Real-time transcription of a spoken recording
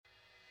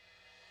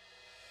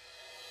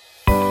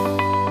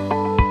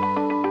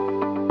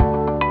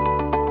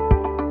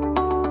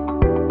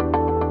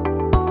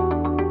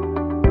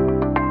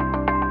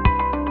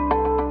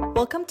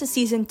Welcome to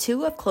Season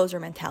 2 of Closer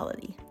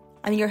Mentality.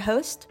 I'm your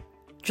host,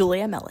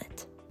 Julia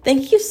Mellett.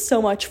 Thank you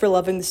so much for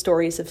loving the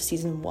stories of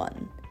Season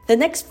 1. The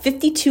next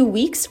 52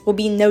 weeks will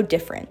be no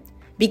different,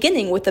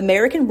 beginning with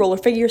American roller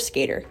figure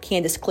skater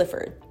Candice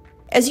Clifford.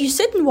 As you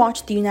sit and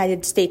watch the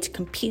United States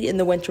compete in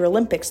the Winter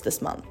Olympics this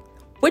month,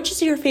 which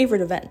is your favorite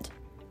event?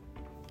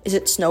 Is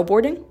it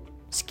snowboarding,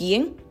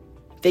 skiing,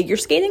 figure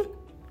skating?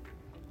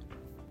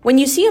 When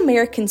you see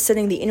Americans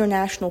setting the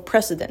international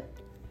precedent,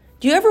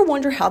 do you ever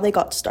wonder how they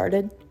got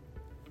started?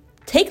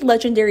 Take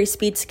legendary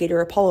speed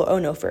skater Apollo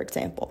Ono, for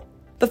example.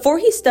 Before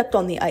he stepped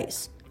on the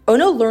ice,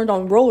 Ono learned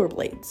on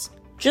rollerblades,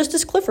 just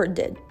as Clifford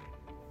did.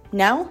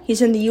 Now,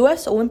 he's in the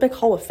U.S. Olympic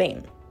Hall of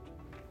Fame.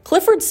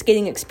 Clifford's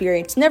skating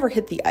experience never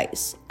hit the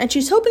ice, and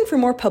she's hoping for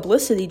more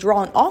publicity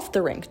drawn off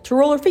the rink to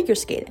roller figure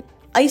skating,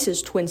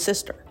 Ice's twin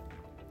sister.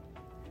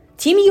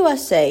 Team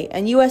USA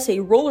and USA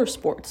Roller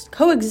Sports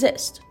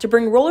coexist to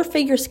bring roller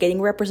figure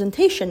skating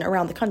representation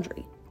around the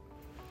country.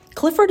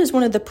 Clifford is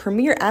one of the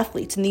premier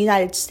athletes in the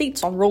United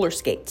States on roller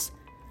skates,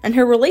 and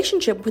her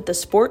relationship with the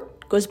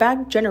sport goes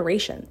back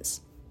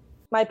generations.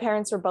 My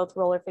parents were both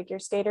roller figure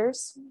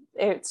skaters.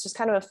 It's just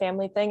kind of a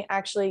family thing.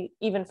 Actually,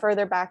 even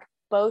further back,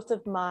 both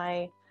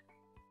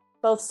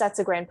sets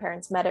of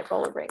grandparents met at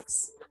roller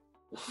rinks.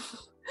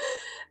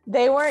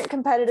 They weren't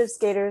competitive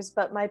skaters,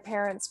 but my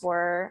parents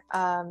were.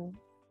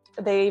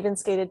 They even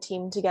skated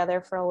team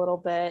together for a little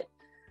bit.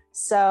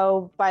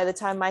 So by the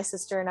time my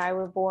sister and I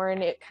were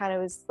born, it kind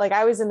of was like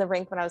I was in the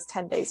rink when I was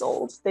 10 days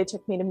old. They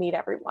took me to meet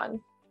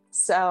everyone.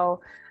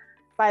 So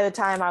by the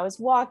time I was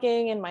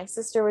walking and my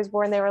sister was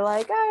born, they were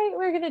like, all right,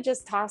 we're going to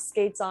just toss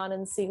skates on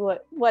and see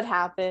what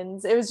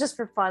happens. It was just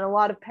for fun. A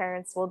lot of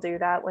parents will do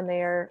that when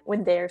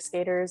they're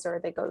skaters or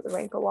they go to the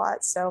rink a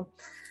lot. So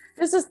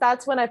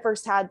that's when I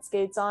first had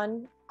skates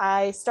on.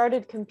 I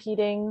started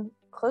competing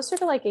closer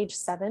to like age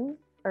 7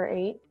 or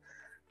 8.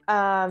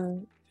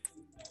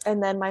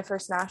 And then my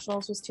first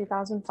nationals was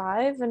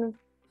 2005, and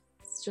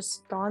it's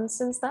just gone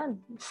since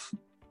then.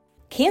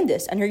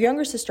 Candice and her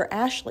younger sister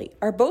Ashley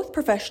are both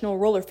professional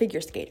roller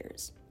figure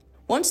skaters.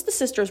 Once the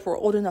sisters were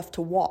old enough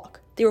to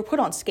walk, they were put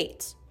on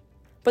skates.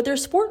 But their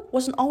sport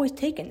wasn't always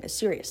taken as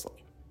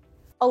seriously.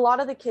 A lot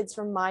of the kids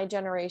from my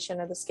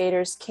generation of the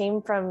skaters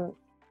came from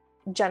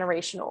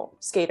generational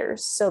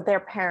skaters. So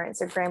their parents,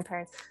 their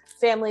grandparents,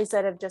 families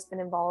that have just been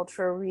involved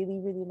for a really,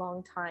 really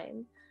long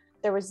time.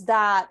 There was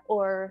that,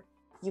 or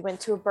you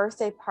went to a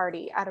birthday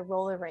party at a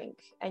roller rink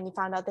and you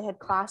found out they had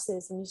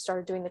classes and you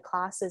started doing the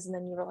classes and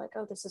then you were like,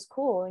 oh, this is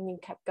cool. And you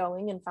kept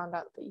going and found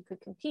out that you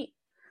could compete.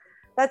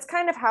 That's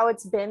kind of how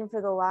it's been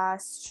for the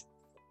last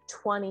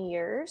 20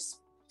 years,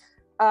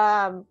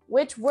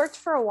 which worked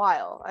for a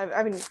while.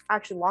 I mean,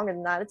 actually longer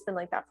than that. It's been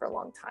like that for a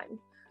long time.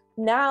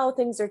 Now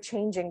things are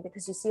changing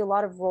because you see a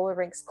lot of roller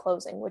rinks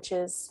closing, which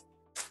is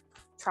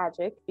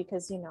tragic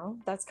because,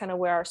 that's kind of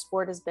where our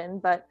sport has been.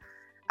 But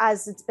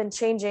as it's been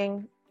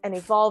changing and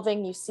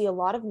evolving, you see a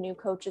lot of new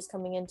coaches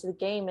coming into the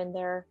game and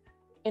they're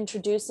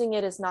introducing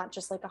it as not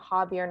just like a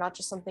hobby or not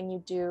just something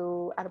you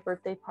do at a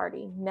birthday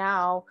party.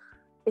 Now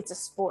it's a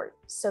sport.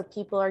 So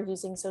people are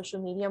using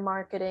social media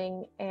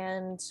marketing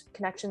and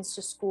connections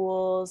to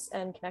schools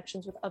and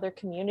connections with other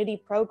community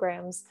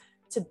programs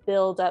to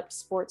build up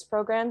sports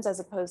programs as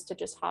opposed to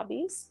just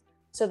hobbies.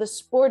 So the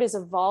sport is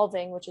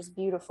evolving, which is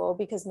beautiful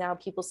because now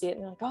people see it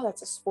and they're like, oh,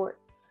 that's a sport.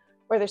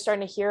 Or they're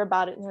starting to hear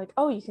about it and they're like,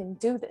 oh, you can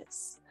do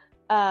this.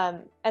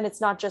 And it's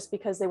not just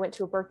because they went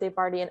to a birthday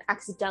party and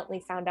accidentally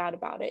found out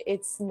about it.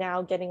 It's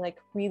now getting like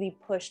really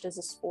pushed as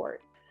a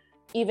sport.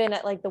 Even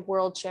at like the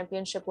world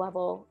championship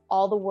level,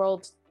 all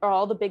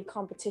the big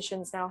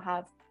competitions now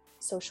have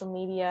social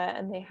media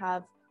and they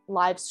have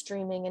live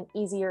streaming and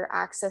easier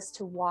access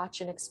to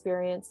watch and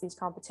experience these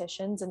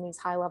competitions and these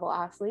high level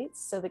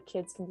athletes. So the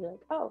kids can be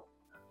like, oh,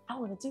 I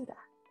want to do that.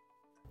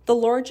 The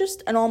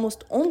largest and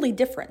almost only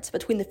difference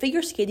between the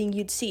figure skating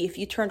you'd see if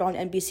you turned on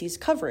NBC's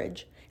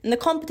coverage and the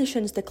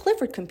competitions that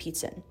Clifford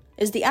competes in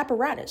is the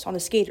apparatus on the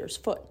skater's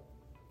foot.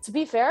 To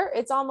be fair,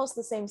 it's almost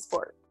the same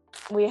sport.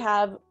 We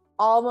have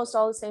almost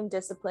all the same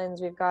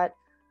disciplines. We've got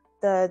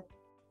the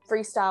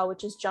freestyle,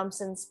 which is jumps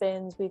and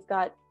spins. We've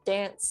got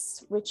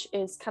dance, which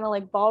is kind of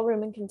like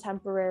ballroom and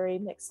contemporary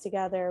mixed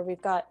together.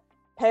 We've got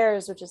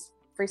pairs, which is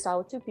freestyle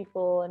with 2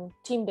 people, and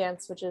team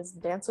dance, which is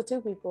dance with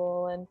 2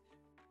 people. And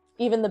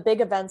even the big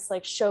events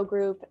like show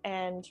group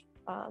and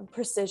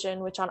precision,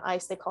 which on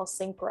ice they call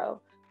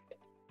synchro.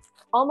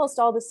 Almost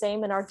all the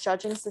same, and our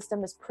judging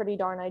system is pretty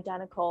darn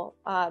identical.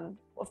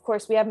 Of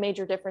course, we have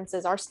major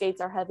differences. Our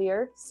skates are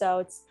heavier, so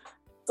it's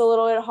a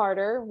little bit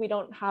harder. We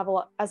don't have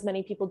as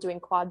many people doing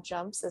quad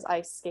jumps as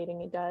ice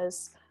skating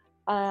does.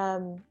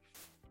 Couple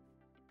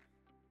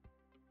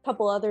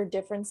other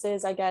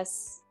differences, I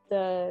guess.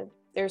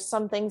 There's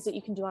some things that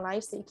you can do on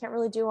ice that you can't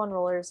really do on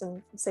rollers,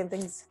 and same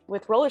things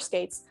with roller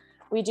skates.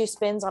 We do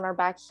spins on our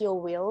back heel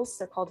wheels.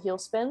 They're called heel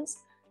spins.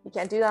 You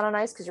can't do that on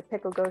ice because your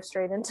pick will go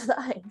straight into the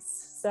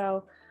ice.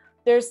 So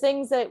there's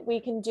things that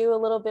we can do a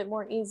little bit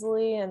more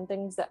easily and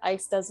things that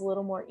ice does a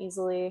little more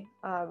easily.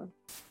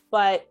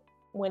 But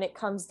when it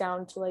comes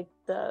down to like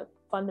the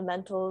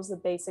fundamentals, the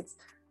basics,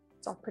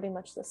 it's all pretty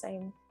much the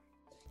same.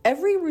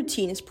 Every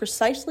routine is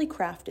precisely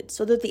crafted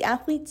so that the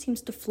athlete seems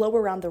to flow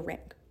around the ring.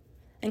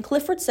 And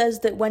Clifford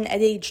says that when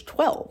at age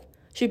 12,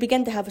 she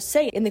began to have a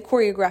say in the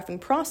choreographing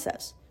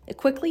process, it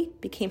quickly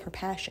became her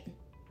passion.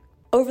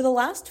 Over the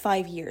last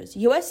 5 years,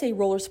 USA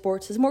Roller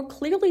Sports has more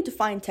clearly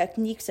defined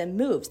techniques and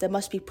moves that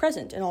must be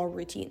present in all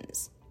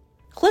routines.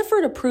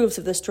 Clifford approves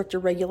of the stricter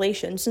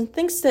regulations and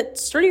thinks that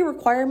sturdy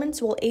requirements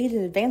will aid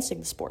in advancing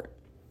the sport.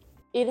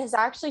 It has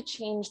actually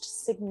changed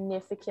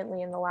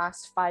significantly in the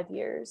last 5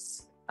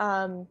 years.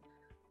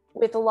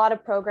 With a lot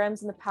of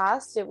programs in the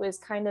past, it was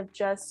kind of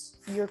just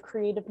your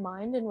creative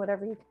mind and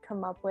whatever you could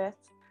come up with.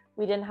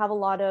 We didn't have a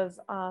lot of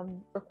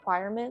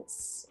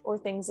requirements or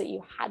things that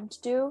you had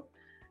to do.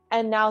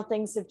 And now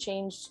things have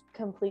changed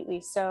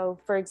completely. So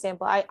for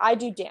example, I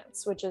do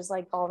dance, which is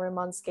like ballroom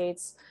on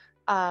skates.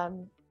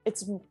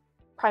 It's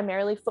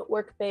primarily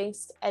footwork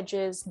based,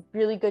 edges,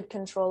 really good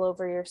control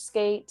over your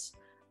skate.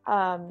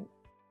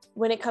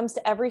 When it comes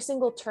to every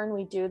single turn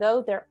we do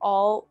though, they're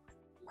all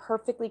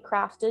perfectly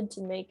crafted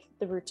to make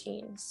the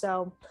routine.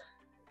 So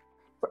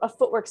a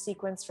footwork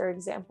sequence, for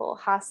example,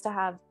 has to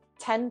have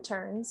 10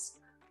 turns,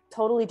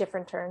 totally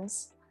different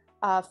turns,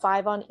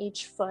 5 on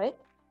each foot.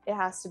 It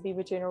has to be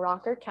between a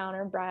rocker,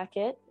 counter,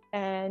 bracket,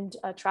 and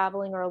a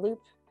traveling or a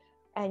loop.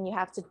 And you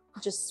have to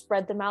just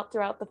spread them out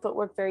throughout the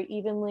footwork very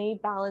evenly,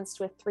 balanced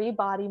with 3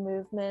 body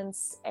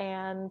movements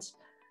and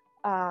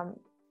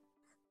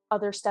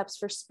other steps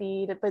for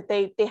speed. But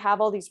they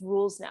have all these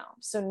rules now.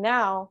 So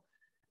now,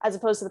 as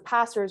opposed to the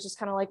past where it's just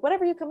kind of like,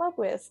 whatever you come up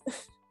with.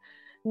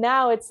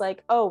 Now it's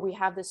like, oh, we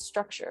have this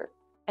structure.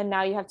 And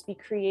now you have to be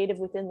creative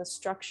within the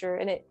structure.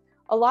 And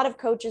a lot of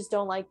coaches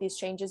don't like these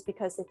changes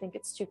because they think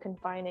it's too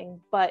confining.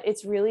 But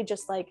it's really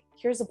just like,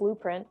 here's a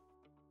blueprint,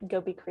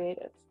 go be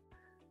creative.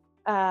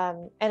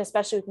 And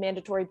especially with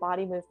mandatory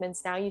body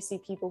movements, now you see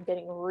people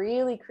getting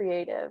really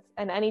creative.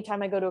 And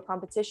anytime I go to a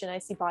competition, I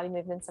see body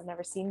movements I've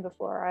never seen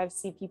before. I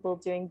see people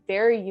doing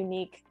very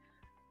unique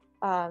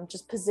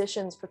just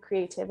positions for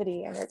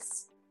creativity, and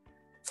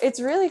it's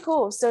really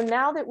cool. So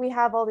now that we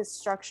have all this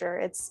structure,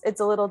 it's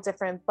a little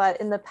different.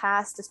 But in the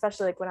past,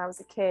 especially like when I was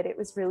a kid, it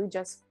was really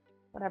just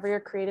whatever your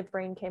creative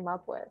brain came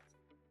up with.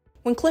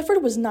 When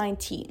Clifford was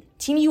 19,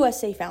 Team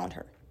USA found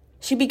her.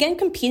 She began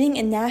competing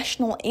in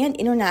national and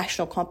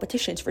international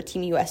competitions for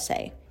Team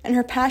USA, and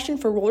her passion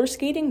for roller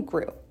skating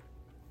grew.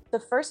 The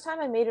first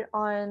time I made it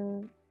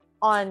on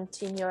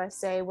Team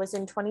USA was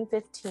in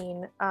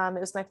 2015. It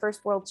was my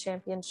first World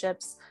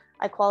Championships.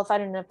 I qualified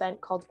in an event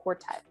called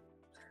Quartet,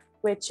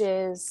 which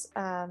is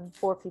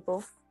 4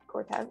 people,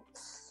 quartet.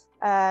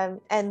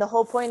 And the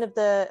whole point of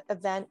the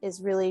event is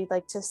really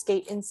like to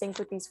skate in sync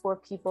with these 4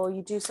 people.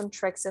 You do some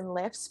tricks and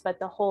lifts, but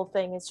the whole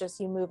thing is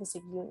just you move as a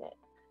unit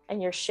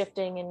and you're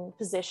shifting in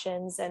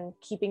positions and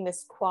keeping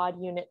this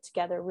quad unit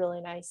together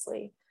really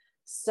nicely.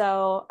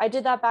 So I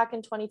did that back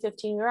in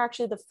 2015. We were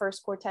actually the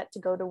first quartet to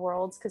go to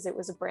Worlds because it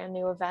was a brand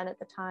new event at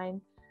the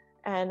time.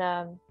 And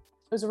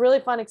it was a really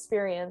fun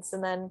experience.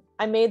 And then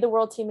I made the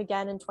world team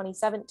again in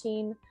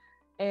 2017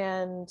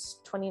 and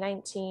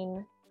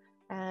 2019,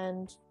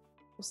 and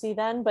we'll see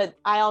then. But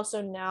I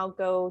also now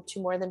go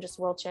to more than just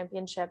world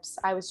championships.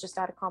 I was just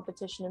at a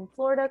competition in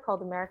Florida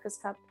called America's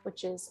Cup,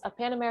 which is a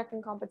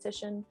Pan-American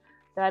competition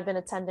that I've been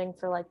attending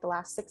for like the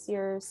last 6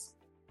 years,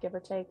 give or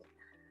take.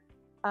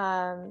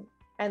 And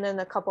then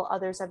a couple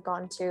others I've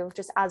gone to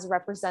just as a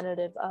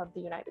representative of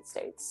the United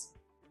States.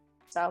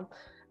 So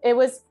it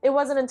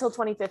wasn't until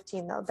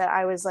 2015 though that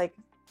I was like,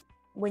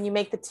 when you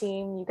make the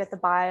team, you get the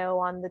bio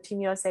on the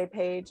Team USA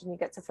page and you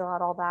get to fill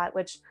out all that,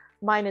 which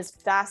mine is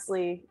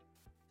vastly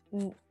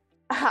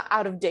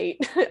out of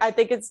date. I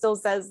think it still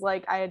says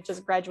like I had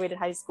just graduated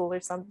high school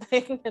or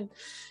something, and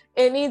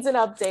it needs an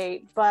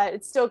update, but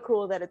it's still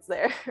cool that it's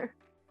there.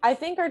 I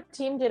think our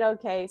team did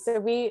okay.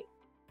 So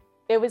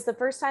it was the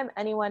first time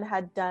anyone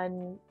had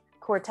done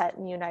quartet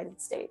in the United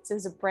States. It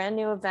was a brand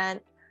new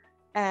event.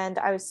 And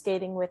I was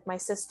skating with my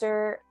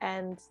sister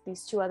and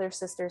these 2 other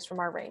sisters from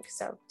our rink.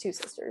 So 2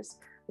 sisters.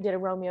 We did a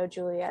Romeo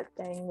Juliet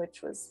thing,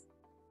 which was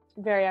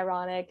very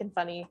ironic and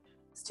funny.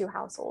 It's 2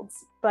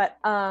 households. But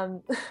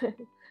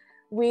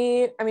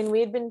we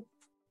had been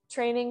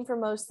training for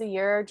most of the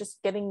year,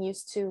 just getting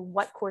used to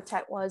what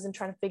quartet was and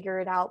trying to figure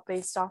it out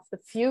based off the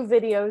few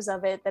videos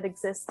of it that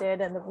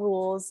existed and the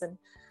rules. And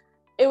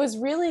it was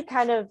really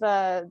kind of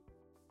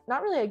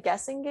not really a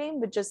guessing game,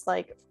 but just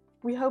like,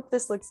 we hope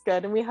this looks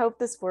good and we hope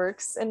this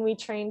works. And we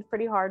trained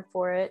pretty hard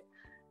for it.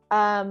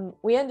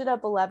 We ended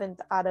up 11th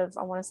out of,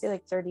 I want to say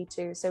like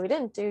 32. So we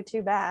didn't do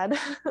too bad,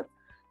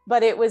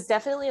 but it was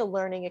definitely a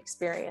learning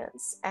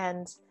experience.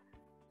 And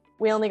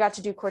we only got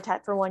to do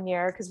quartet for 1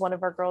 year because one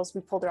of our girls,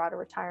 we pulled her out of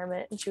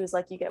retirement and she was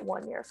like, you get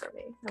 1 year for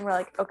me. And we're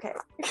like, okay,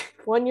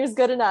 1 year's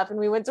good enough. And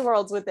we went to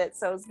Worlds with it.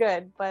 So it was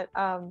good. But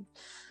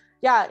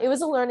yeah, it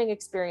was a learning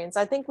experience.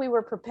 I think we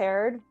were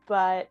prepared,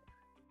 but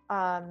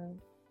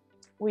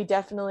we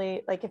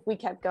definitely, like, if we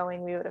kept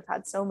going, we would have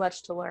had so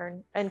much to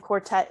learn. And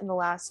quartet in the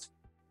last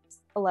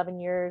 11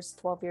 years,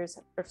 12 years,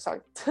 or sorry,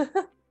 5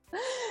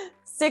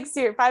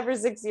 or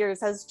 6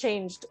 years has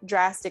changed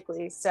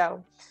drastically.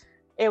 So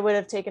it would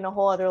have taken a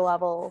whole other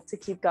level to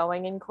keep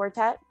going in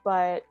quartet,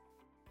 but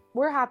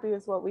we're happy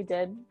with what we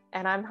did.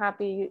 And I'm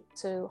happy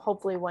to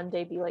hopefully one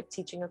day be like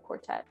teaching a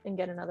quartet and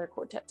get another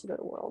quartet to go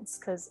to Worlds,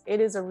 because it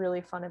is a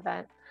really fun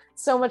event.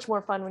 So much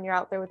more fun when you're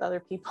out there with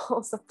other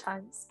people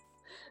sometimes,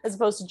 as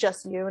opposed to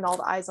just you and all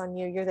the eyes on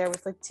you. You're there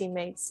with like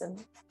teammates,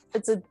 and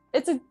it's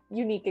a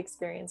unique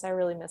experience. I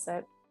really miss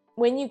it.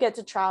 When you get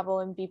to travel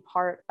and be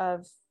part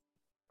of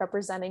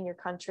representing your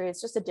country,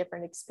 it's just a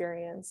different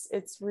experience.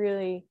 It's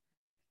really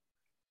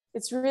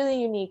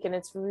unique, and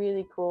it's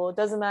really cool. It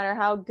doesn't matter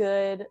how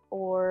good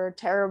or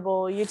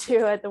terrible you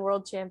do at the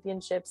World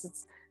Championships.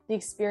 It's the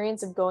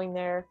experience of going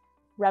there,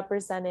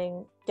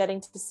 representing,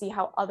 getting to see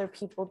how other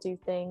people do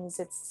things.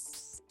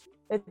 It's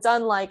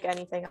unlike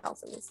anything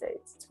else in the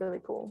States. It's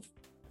really cool.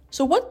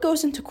 So what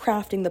goes into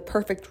crafting the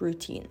perfect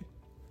routine?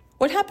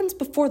 What happens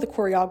before the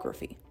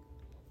choreography?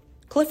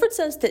 Clifford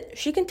says that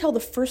she can tell the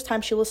first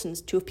time she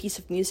listens to a piece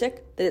of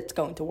music that it's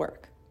going to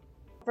work.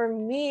 For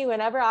me,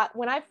 when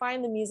I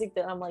find the music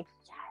that I'm like,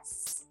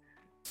 yes,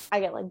 I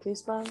get like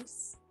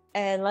goosebumps.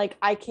 And like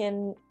I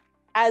can,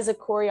 as a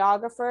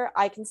choreographer,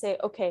 I can say,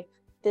 okay,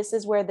 this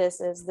is where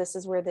this is, this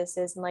is where this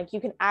is. And like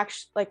you can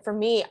actually, like for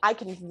me, I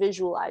can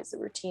visualize the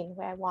routine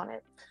the way I want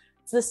it.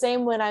 It's the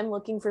same when I'm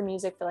looking for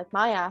music for like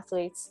my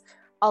athletes.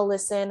 I'll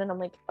listen and I'm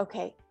like,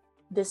 okay,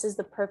 this is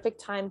the perfect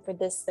time for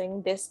this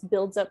thing. This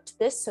builds up to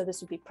this, so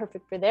this would be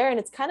perfect for there. And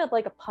it's kind of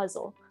like a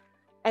puzzle.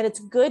 And it's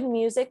good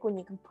music when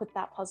you can put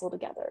that puzzle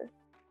together.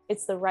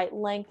 It's the right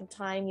length of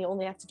time. You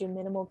only have to do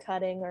minimal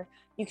cutting, or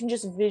you can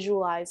just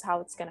visualize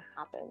how it's going to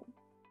happen.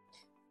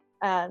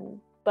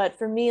 But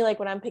for me, like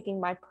when I'm picking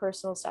my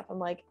personal stuff, I'm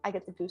like, I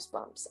get the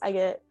goosebumps. I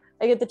get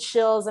the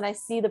chills, and I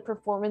see the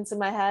performance in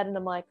my head, and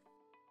I'm like,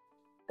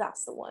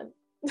 that's the one.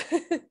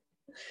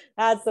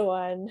 That's the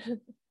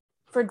one.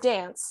 For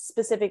dance,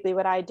 specifically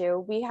what I do,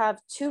 we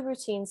have 2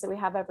 routines that we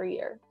have every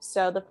year.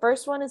 So the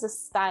first one is a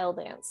style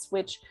dance,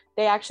 which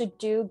they actually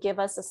do give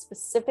us a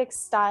specific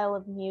style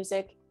of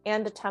music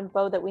and a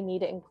tempo that we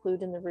need to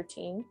include in the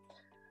routine.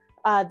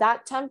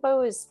 That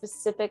tempo is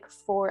specific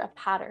for a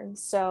pattern.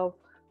 So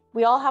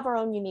we all have our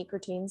own unique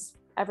routines.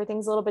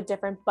 Everything's a little bit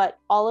different, but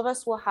all of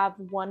us will have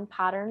one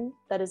pattern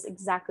that is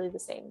exactly the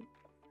same.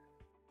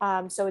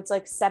 So it's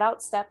like set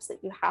out steps that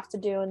you have to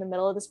do in the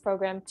middle of this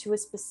program to a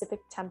specific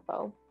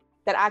tempo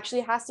that actually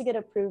has to get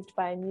approved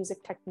by a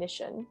music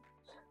technician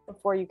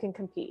before you can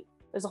compete.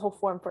 There's a whole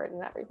form for it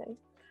and everything.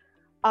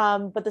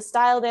 But the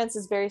style dance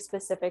is very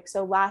specific.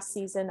 So last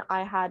season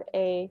I had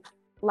a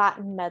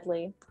Latin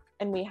medley,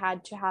 and we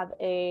had to have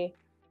a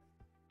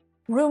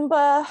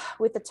rumba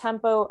with a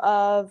tempo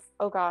of,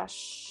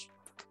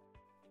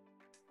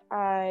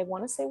 I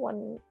want to say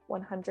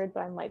 100, but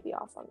I might be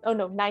off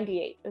on,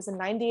 98. It was a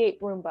 98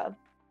 rumba,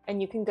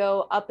 and you can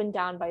go up and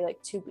down by like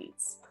 2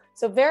 beats.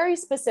 So very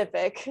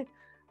specific.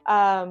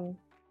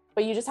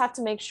 But you just have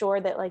to make sure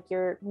that like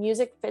your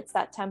music fits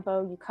that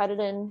tempo, you cut it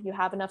in, you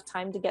have enough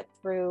time to get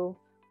through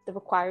the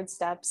required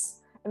steps.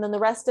 And then the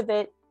rest of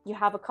it, you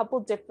have a couple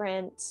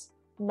different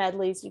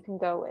medleys you can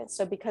go with.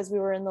 So because we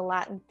were in the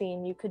Latin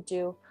theme, you could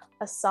do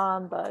a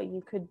samba,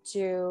 you could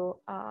do,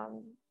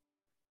 oh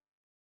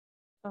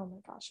my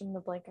gosh, I'm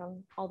gonna blank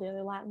on all the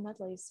other Latin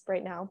medleys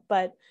right now,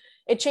 but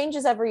it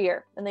changes every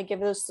year and they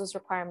give us those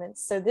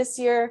requirements. So this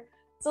year,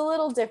 it's a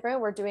little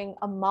different. We're doing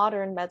a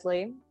modern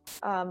medley.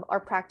 Our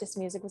practice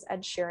music was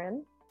Ed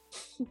Sheeran.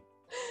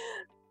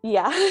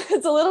 Yeah,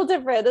 it's a little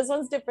different. This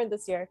one's different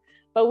this year,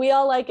 but we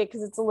all like it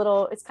because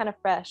it's kind of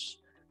fresh.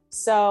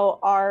 So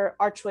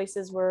our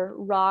choices were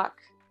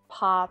rock,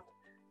 pop,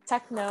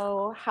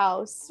 techno,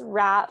 house,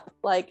 rap,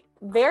 like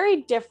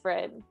very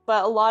different.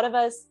 But a lot of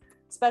us,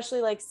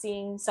 especially like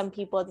seeing some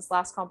people at this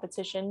last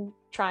competition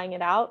trying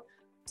it out.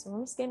 So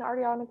I'm skating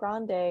Ariana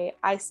Grande.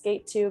 I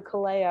skate to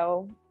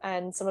Kaleo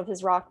and some of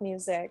his rock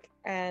music.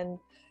 And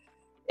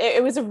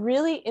it was a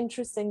really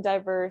interesting,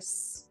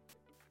 diverse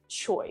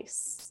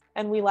choice.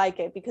 And we like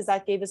it because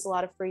that gave us a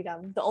lot of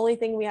freedom. The only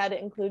thing we had to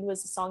include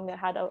was a song that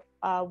had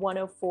a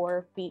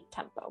 104 beat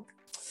tempo.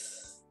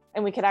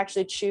 And we could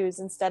actually choose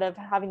instead of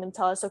having them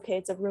tell us, okay,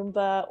 it's a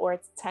rumba or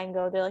it's a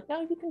tango. They're like,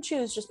 no, you can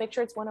choose. Just make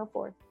sure it's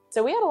 104.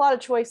 So we had a lot of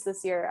choice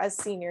this year as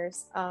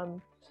seniors.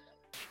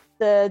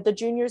 The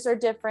juniors are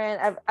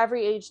different.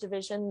 Every age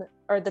division,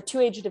 or the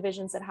 2 age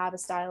divisions that have a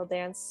style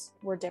dance,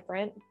 were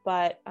different.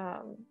 But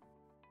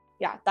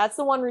yeah, that's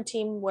the one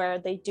routine where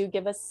they do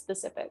give us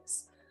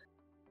specifics.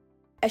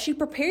 As she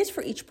prepares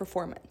for each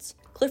performance,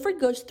 Clifford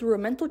goes through a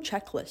mental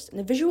checklist and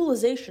a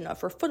visualization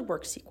of her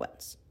footwork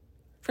sequence.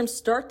 From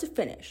start to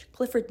finish,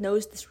 Clifford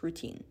knows this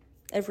routine,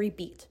 every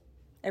beat,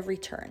 every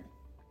turn.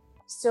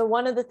 So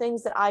one of the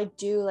things that I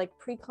do like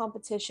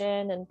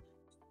pre-competition and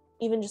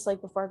even just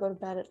like before I go to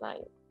bed at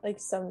night, like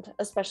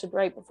especially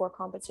right before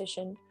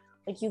competition,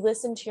 like you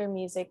listen to your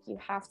music, you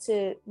have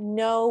to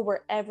know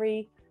where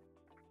every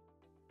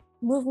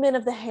movement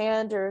of the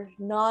hand or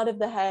nod of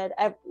the head,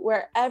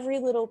 where every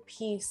little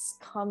piece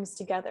comes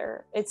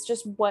together. It's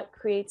just what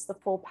creates the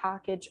full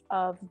package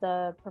of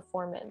the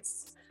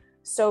performance.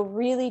 So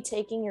really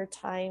taking your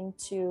time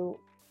to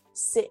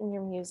sit in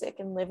your music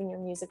and live in your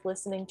music,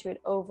 listening to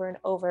it over and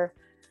over,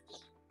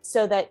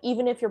 so that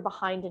even if you're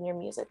behind in your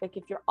music, like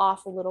if you're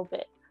off a little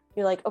bit,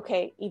 you're like,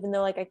 okay, even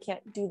though like I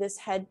can't do this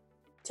head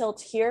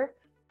tilt here,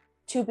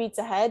 2 beats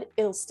ahead,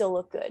 it'll still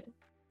look good.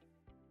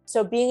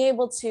 So being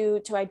able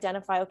to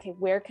identify, okay,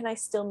 where can I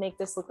still make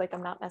this look like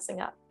I'm not messing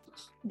up?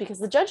 Because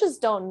the judges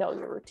don't know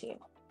your routine.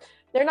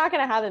 They're not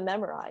going to have it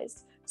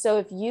memorized. So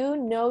if you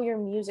know your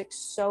music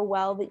so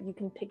well that you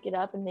can pick it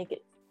up and make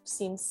it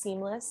seem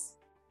seamless,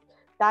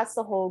 that's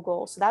the whole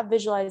goal. So that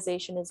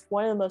visualization is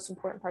one of the most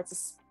important parts,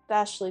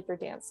 especially for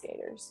dance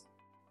skaters.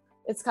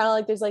 It's kind of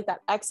like there's like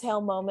that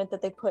exhale moment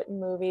that they put in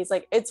movies.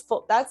 Like it's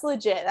full, that's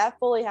legit. That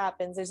fully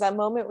happens. There's that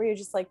moment where you're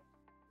just like,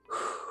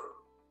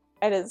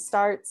 and it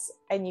starts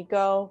and you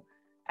go,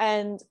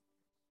 and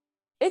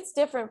it's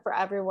different for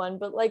everyone.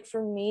 But like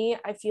for me,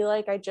 I feel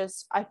like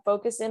I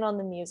focus in on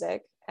the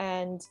music,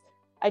 and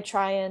I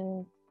try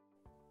and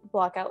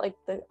block out like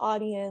the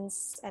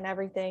audience and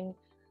everything.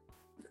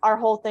 Our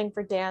whole thing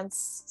for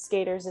dance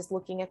skaters is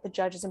looking at the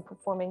judges and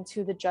performing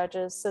to the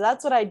judges. So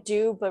that's what I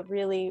do. But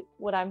really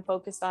what I'm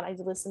focused on, I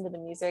listen to the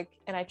music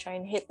and I try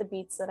and hit the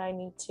beats that I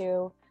need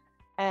to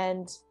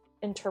and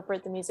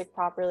interpret the music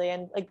properly.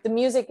 And like the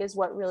music is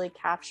what really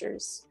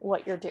captures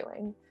what you're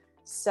doing.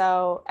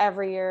 So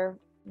every year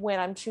when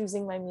I'm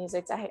choosing my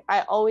music,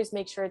 I always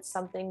make sure it's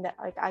something that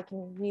like I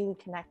can really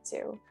connect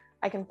to.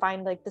 I can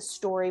find like the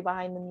story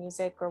behind the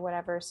music or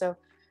whatever. So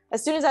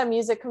as soon as that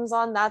music comes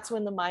on, that's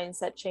when the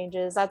mindset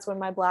changes. That's when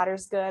my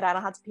bladder's good. I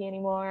don't have to pee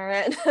anymore.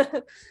 And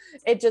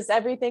it just,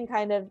 everything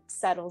kind of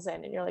settles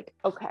in and you're like,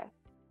 okay,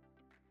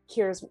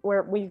 here's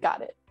where we've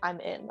got it. I'm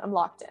in, I'm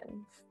locked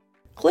in.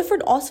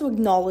 Clifford also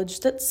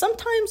acknowledged that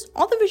sometimes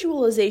all the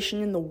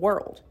visualization in the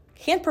world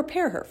can't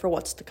prepare her for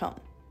what's to come.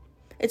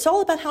 It's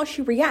all about how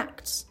she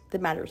reacts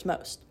that matters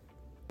most.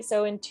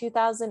 So in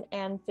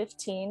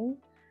 2015,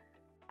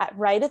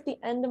 right at the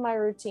end of my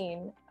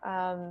routine,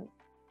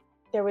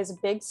 there was a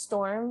big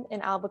storm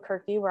in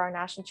Albuquerque where our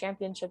national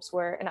championships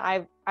were. And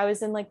I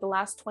was in like the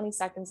last 20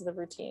 seconds of the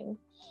routine.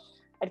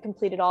 I'd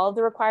completed all of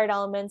the required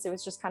elements. It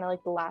was just kind of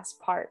like the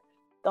last part.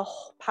 The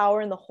whole power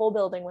in the whole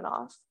building went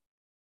off.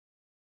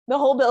 The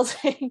whole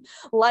building,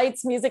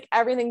 lights, music,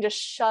 everything just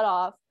shut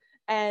off.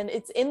 And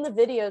it's in the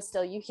video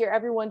still. You hear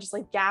everyone just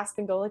like gasp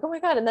and go like, oh my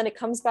God. And then it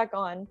comes back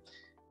on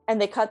and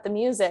they cut the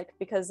music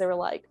because they were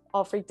like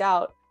all freaked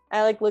out.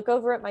 I like look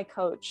over at my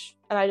coach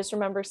and I just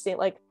remember seeing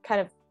like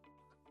kind of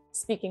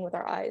speaking with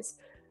our eyes.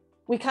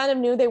 We kind of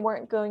knew they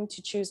weren't going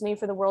to choose me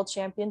for the world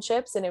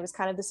championships. And it was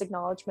kind of this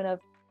acknowledgement of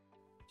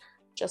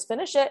just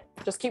finish it,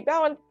 just keep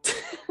going.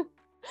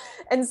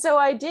 And so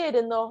I did.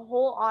 And the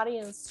whole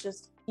audience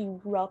just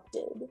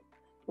erupted.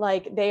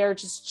 Like they are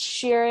just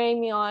cheering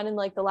me on in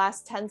like the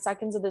last 10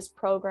 seconds of this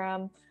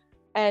program.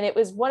 And it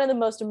was one of the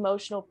most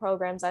emotional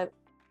programs I've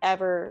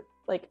ever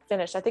like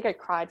finished. I think I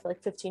cried for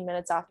like 15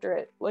 minutes after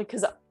it, like,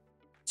 cause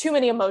too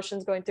many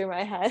emotions going through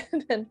my head.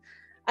 And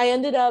I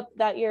ended up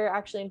that year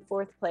actually in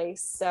 4th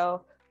place.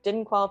 So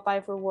didn't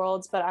qualify for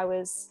Worlds, but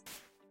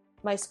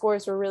my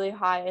scores were really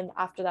high and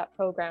after that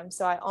program.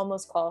 So I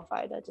almost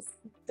qualified. I just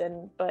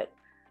didn't, but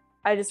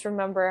I just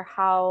remember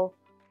how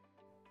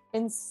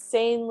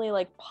insanely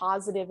like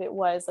positive it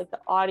was, like the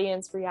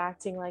audience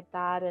reacting like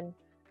that and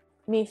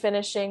me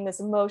finishing this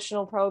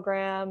emotional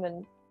program.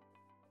 And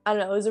I don't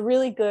know, it was a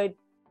really good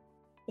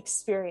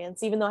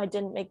experience, even though I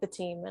didn't make the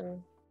team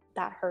and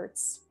that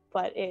hurts.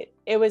 But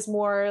it was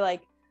more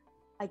like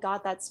I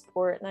got that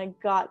support and I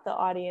got the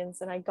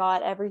audience and I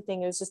got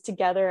everything. It was just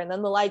together. And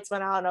then the lights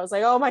went out and I was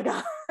like, oh my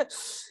God.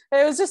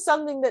 It was just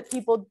something that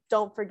people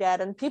don't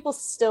forget. And people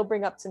still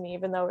bring up to me,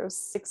 even though it was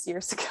 6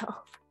 years ago.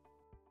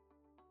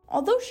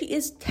 Although she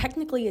is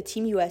technically a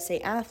Team USA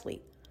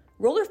athlete,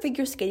 roller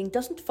figure skating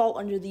doesn't fall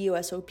under the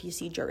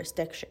USOPC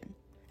jurisdiction,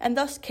 and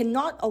thus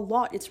cannot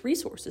allot its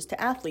resources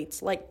to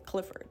athletes like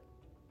Clifford.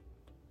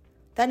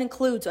 That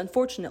includes,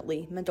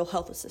 unfortunately, mental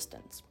health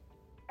assistance.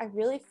 I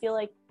really feel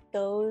like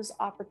those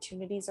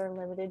opportunities are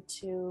limited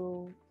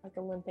to like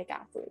Olympic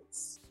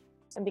athletes.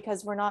 And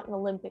because we're not an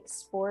Olympic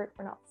sport,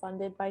 we're not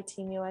funded by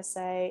Team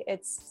USA,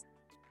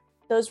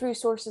 those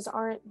resources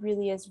aren't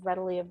really as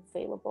readily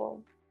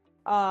available,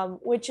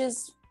 which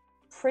is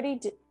pretty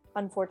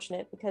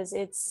unfortunate because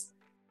it's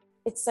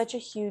such a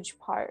huge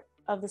part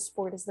of the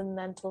sport is the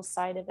mental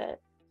side of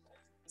it.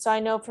 So I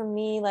know for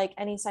me, like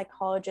any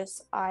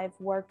psychologists I've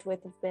worked with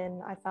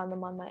I found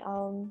them on my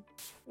own.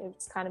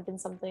 It's kind of been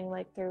something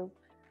like through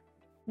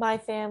my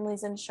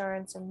family's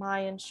insurance or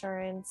my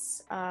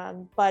insurance,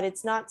 but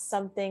it's not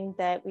something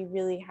that we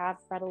really have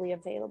readily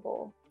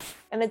available.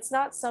 And it's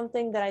not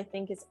something that I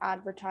think is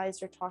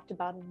advertised or talked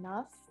about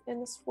enough in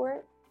the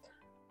sport.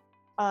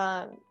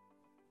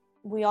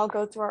 We all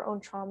go through our own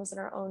traumas and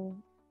our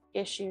own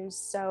issues.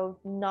 So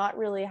not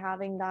really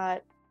having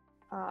that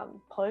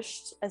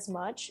pushed as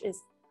much is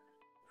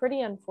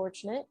pretty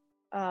unfortunate.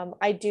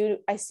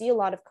 I see a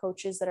lot of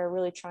coaches that are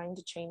really trying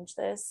to change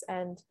this.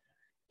 And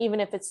even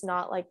if it's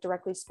not like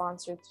directly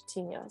sponsored to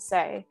Team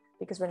USA,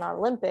 because we're not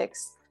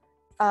Olympics,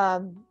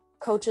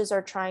 coaches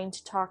are trying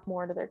to talk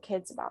more to their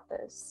kids about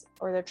this,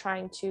 or they're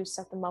trying to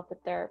set them up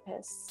with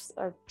therapists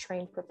or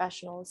trained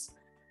professionals.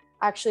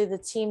 Actually, the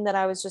team that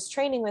I was just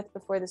training with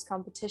before this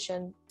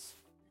competition,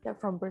 they're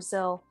from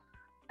Brazil,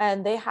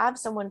 and they have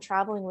someone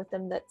traveling with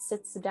them that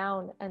sits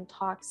down and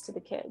talks to the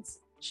kids.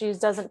 She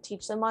doesn't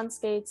teach them on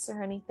skates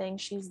or anything.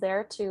 She's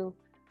there to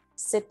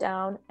sit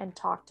down and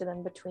talk to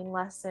them between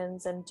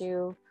lessons and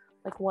do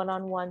like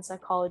one-on-one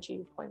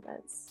psychology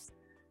appointments.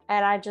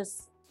 And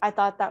I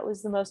thought that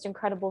was the most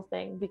incredible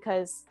thing,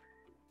 because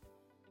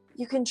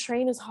you can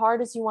train as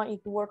hard as you want. You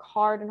can work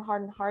hard and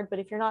hard and hard, but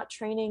if you're not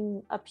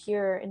training up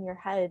here in your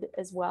head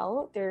as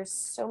well, there's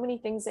so many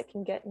things that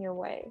can get in your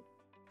way.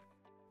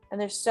 And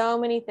there's so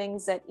many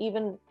things that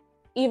even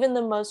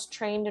the most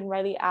trained and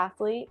ready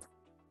athlete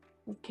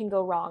can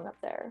go wrong up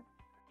there.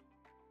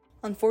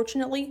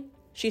 Unfortunately,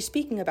 she's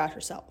speaking about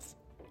herself.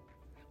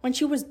 When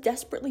she was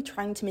desperately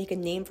trying to make a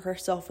name for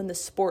herself in the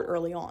sport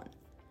early on,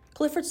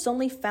 Clifford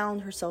suddenly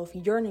found herself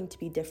yearning to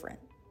be different.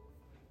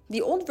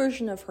 The old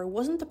version of her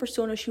wasn't the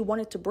persona she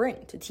wanted to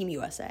bring to Team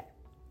USA.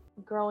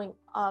 Growing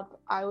up,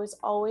 I was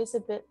always a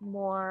bit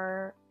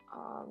more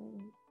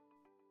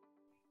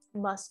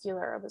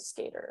muscular of a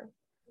skater.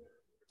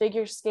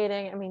 Figure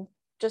skating, I mean,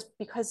 just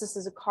because this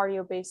is a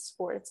cardio-based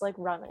sport, it's like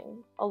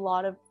running. A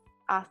lot of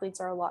athletes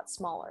are a lot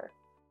smaller.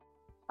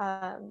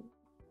 And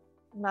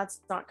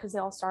that's not because they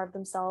all starve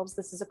themselves.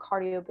 This is a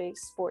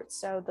cardio-based sport,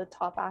 so the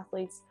top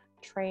athletes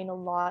train a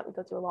lot. We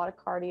go through a lot of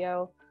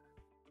cardio.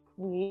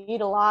 We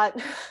eat a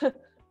lot.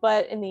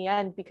 But in the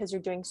end, because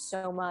you're doing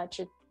so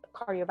much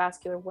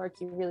cardiovascular work,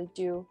 you really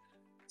do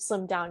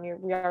slim down.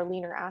 We are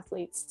leaner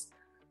athletes.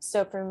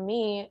 So for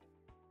me,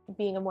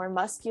 being a more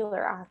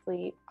muscular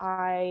athlete,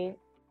 I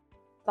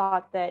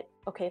thought that,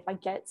 okay, if I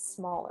get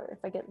smaller, if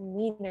I get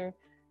leaner,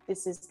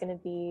 this is going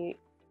to be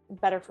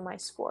better for my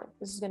score.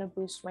 This is going to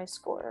boost my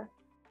score.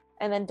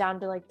 And then down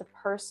to like the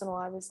personal,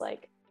 I was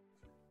like,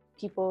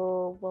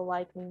 people will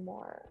like me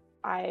more.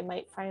 I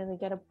might finally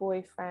get a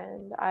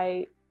boyfriend.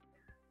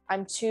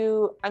 I'm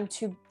too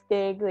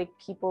big. Like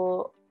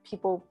people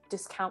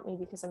discount me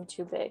because I'm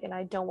too big, and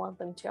I don't want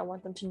them to. I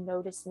want them to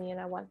notice me, and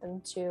I want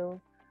them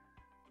to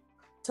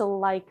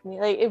like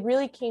me. Like, it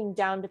really came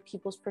down to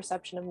people's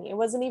perception of me. It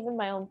wasn't even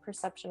my own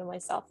perception of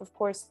myself. Of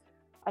course,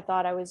 I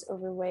thought I was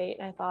overweight,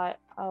 and I thought,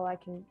 oh, I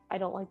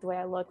don't like the way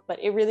I look. But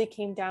it really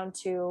came down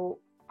to,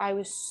 I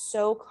was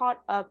so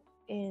caught up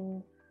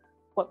in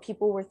what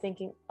people were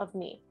thinking of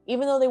me,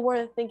 even though they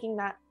weren't thinking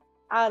that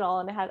at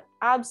all, and it had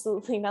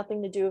absolutely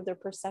nothing to do with their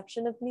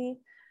perception of me.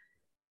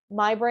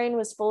 My brain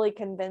was fully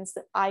convinced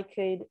that I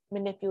could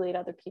manipulate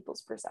other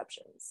people's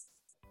perceptions.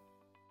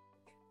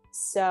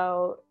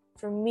 So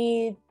for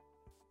me,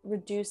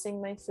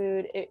 reducing my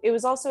food, it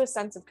was also a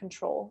sense of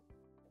control.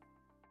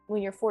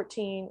 When you're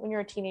 14, when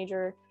you're a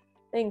teenager,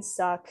 things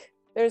suck.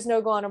 There's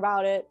no going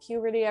about it.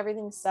 Puberty,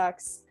 everything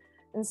sucks.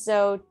 And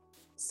so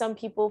some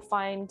people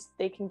find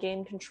they can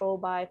gain control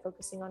by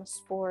focusing on a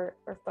sport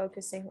or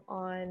focusing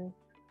on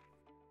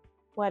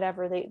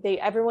whatever.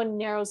 Everyone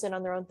narrows in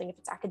on their own thing. If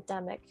it's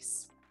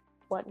academics,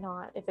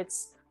 whatnot, if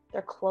it's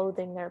their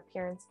clothing, their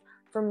appearance.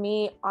 For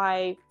me,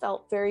 I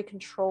felt very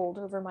controlled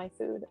over my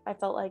food. I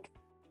felt like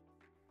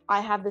I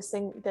have this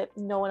thing that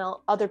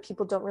other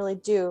people don't really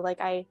do. Like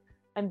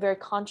I'm very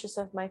conscious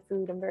of my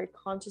food. I'm very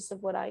conscious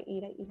of what I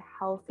eat. I eat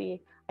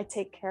healthy. I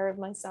take care of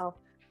myself.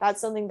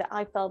 That's something that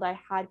I felt I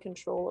had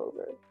control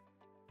over.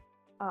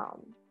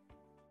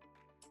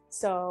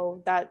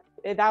 So that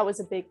was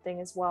a big thing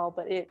as well.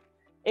 But it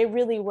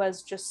really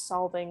was just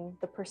solving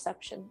the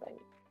perception thing.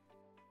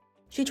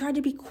 She tried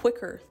to be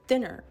quicker,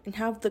 thinner, and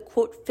have the,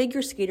 quote,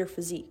 figure skater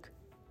physique.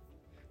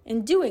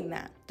 In doing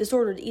that,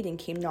 disordered eating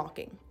came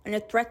knocking, and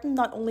it threatened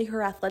not only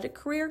her athletic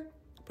career,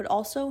 but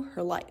also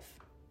her life.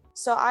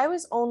 So I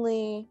was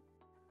only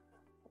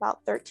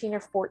about 13 or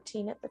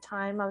 14 at the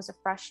time. I was a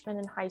freshman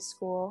in high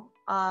school.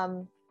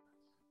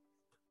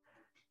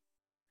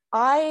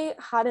 I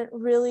hadn't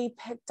really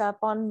picked up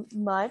on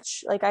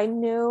much. Like I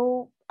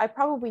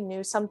probably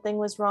knew something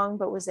was wrong,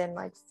 but was in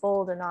like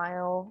full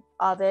denial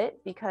of it,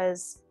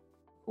 because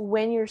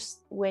when you're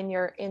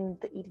in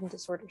the eating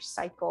disorder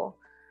cycle,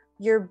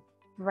 your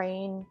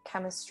brain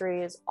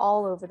chemistry is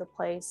all over the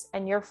place,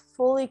 and you're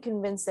fully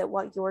convinced that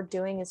what you're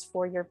doing is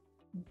for your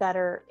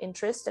better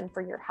interest and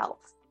for your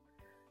health.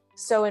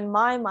 So in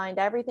my mind,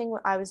 everything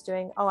I was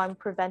doing, I'm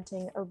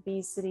preventing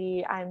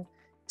obesity, I'm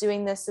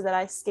doing this so that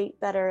I skate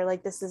better,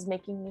 like this is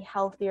making me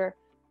healthier.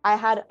 I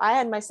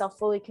had myself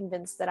fully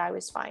convinced that I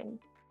was fine.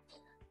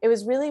 It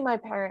was really my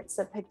parents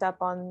that picked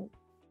up on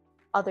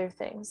other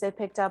things. They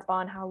picked up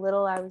on how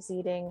little I was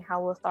eating,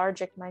 how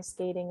lethargic my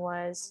skating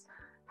was,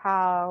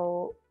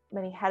 how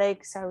many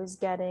headaches I was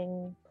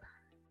getting.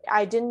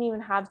 I didn't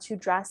even have too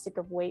drastic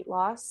of weight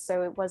loss,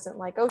 so it wasn't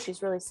like, oh,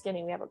 she's really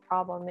skinny, we have a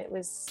problem. It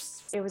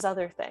was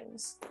other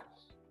things.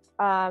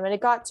 And it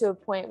got to a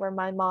point where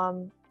my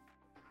mom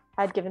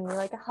had given me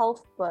like a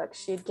health book.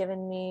 She had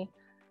given me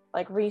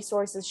like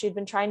resources. She'd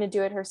been trying to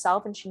do it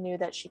herself, and she knew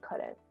that she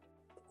couldn't.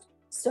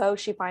 So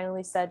she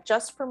finally said,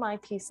 just for my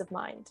peace of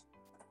mind,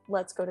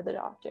 let's go to the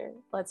doctor.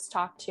 Let's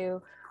talk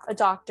to a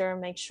doctor,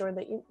 make sure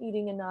that you're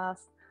eating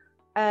enough.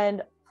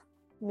 And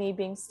me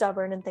being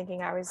stubborn and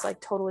thinking I was like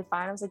totally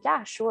fine, I was like,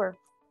 yeah, sure,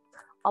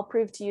 I'll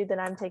prove to you that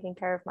I'm taking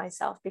care of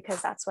myself,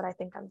 because that's what I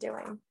think I'm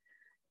doing.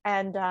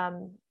 And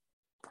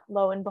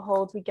lo and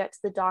behold, we get to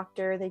the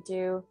doctor, they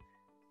do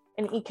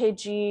an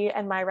EKG,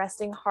 and my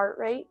resting heart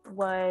rate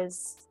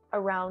was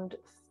around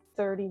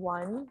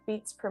 31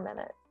 beats per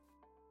minute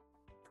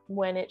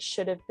when it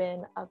should have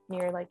been up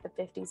near like the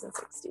 50s and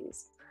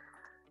 60s.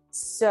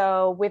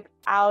 So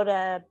without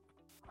a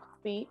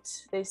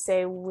beat, they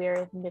say,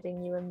 we're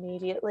admitting you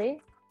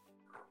immediately.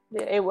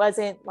 It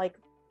wasn't like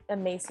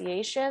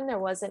emaciation, there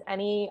wasn't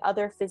any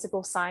other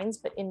physical signs,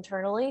 but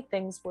internally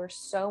things were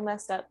so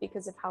messed up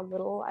because of how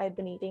little I had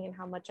been eating and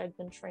how much I'd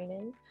been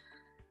training.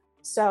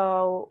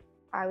 So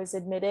I was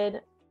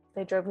admitted.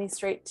 They drove me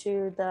straight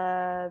to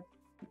the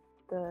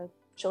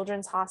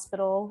children's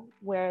hospital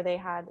where they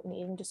had an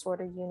eating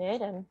disorder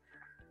unit, and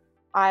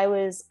I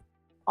was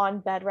on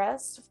bed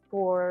rest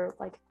for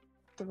like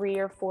 3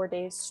 or 4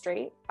 days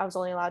straight. I was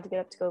only allowed to get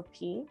up to go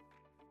pee,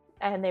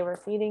 and they were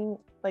feeding,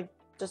 like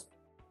just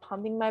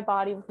pumping my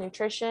body with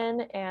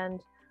nutrition,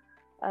 and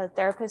a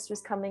therapist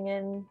was coming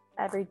in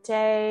every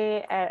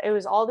day. It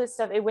was all this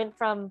stuff. It went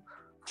from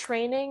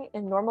training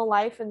in normal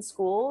life in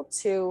school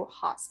to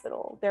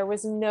hospital. There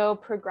was no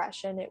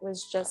progression. It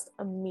was just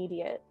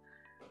immediate.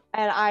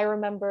 And I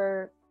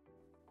remember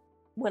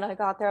when I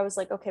got there, I was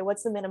like, okay,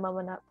 what's the minimum?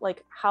 And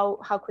like, how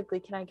quickly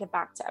can I get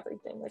back to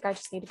everything? Like, I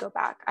just need to go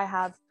back.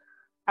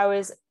 I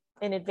was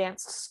in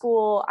advanced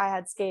school. I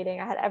had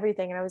skating, I had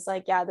everything. And I was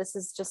like, yeah, this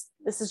is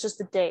just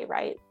a day,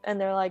 right? And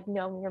they're like,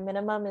 no, your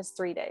minimum is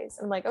 3 days.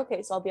 I'm like,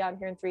 okay, so I'll be out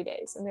here in 3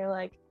 days. And they're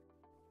like,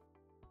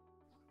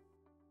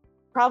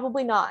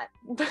 probably not.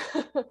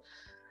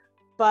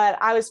 But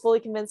I was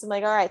fully convinced. I'm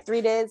like, all right, 3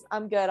 days,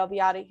 I'm good, I'll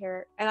be out of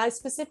here. And I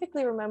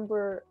specifically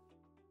remember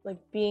like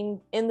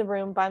being in the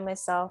room by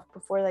myself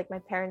before like my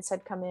parents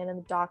had come in and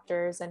the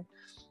doctors, and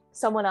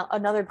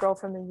another girl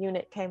from the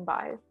unit came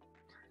by,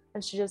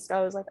 and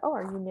I was like, oh,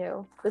 are you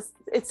new?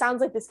 It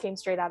sounds like this came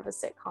straight out of a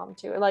sitcom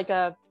too, or like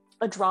a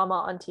drama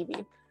on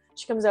TV.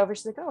 She comes over,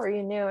 she's like, oh, are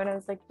you new? And I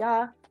was like,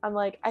 yeah. I'm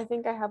like, I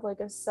think I have like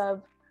a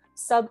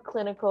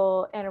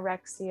subclinical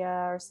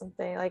anorexia or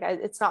something. Like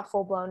it's not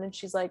full blown. And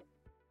she's like,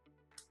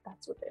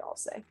 that's what they all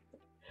say.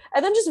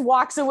 And then just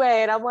walks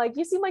away. And I'm like,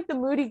 you seem like the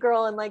moody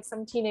girl in like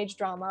some teenage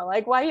drama.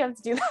 Like, why do you have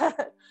to do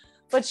that?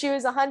 But she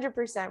was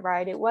 100%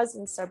 right. It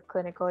wasn't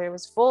subclinical. It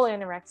was full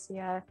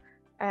anorexia.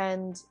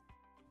 And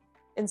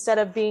instead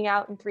of being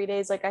out in 3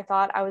 days, like I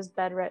thought, I was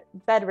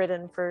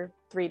bedridden for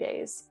 3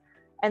 days.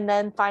 And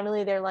then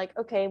finally they're like,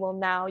 okay, well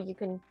now you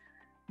can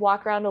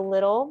walk around a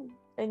little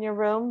in your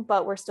room,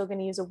 but we're still going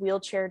to use a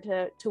wheelchair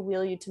to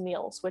wheel you to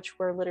meals, which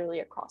were literally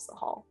across the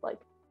hall. Like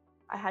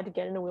I had to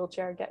get in a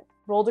wheelchair, get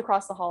rolled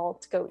across the hall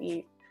to go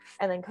eat,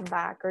 and then come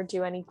back or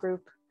do any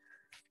group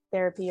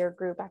therapy or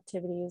group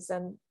activities.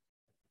 And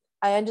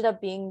I ended up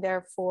being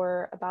there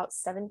for about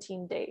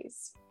 17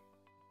 days.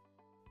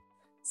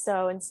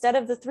 So instead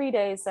of the 3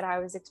 days that I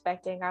was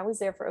expecting, I was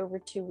there for over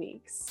 2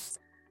 weeks.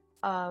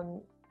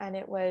 And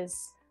it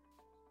was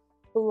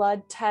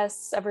blood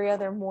tests every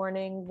other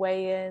morning,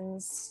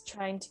 weigh-ins,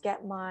 trying to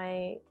get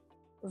my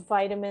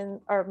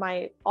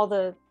all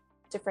the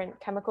different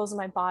chemicals in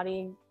my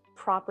body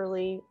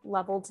properly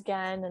leveled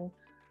again. And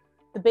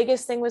the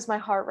biggest thing was my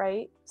heart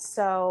rate.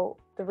 So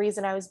the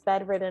reason I was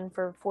bedridden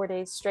for 4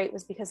 days straight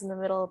was because in the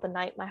middle of the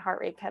night, my heart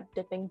rate kept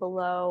dipping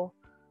below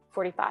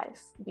 45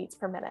 beats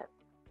per minute.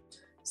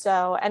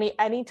 So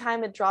any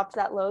time it dropped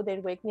that low,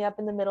 they'd wake me up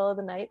in the middle of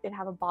the night. They'd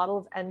have a bottle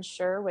of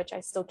Ensure, which I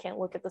still can't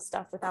look at the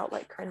stuff without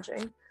like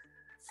cringing.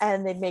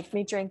 And they'd make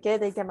me drink it.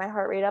 They'd get my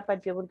heart rate up.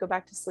 I'd be able to go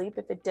back to sleep.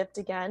 If it dipped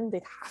again,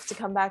 they'd have to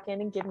come back in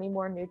and give me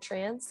more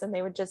nutrients. And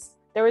they would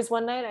there was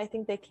one night, I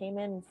think they came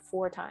in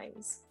 4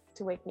 times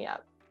to wake me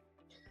up.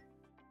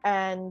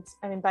 And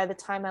I mean, by the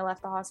time I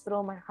left the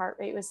hospital, my heart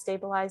rate was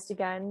stabilized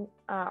again.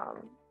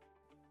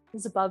 It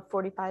was above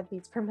 45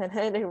 beats per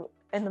minute.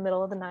 In the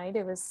middle of the night,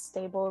 it was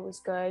stable, it was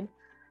good.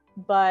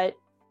 But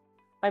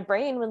my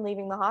brain, when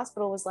leaving the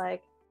hospital, was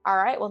like, all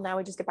right, well now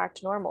we just get back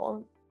to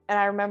normal. And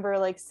I remember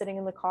like sitting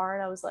in the car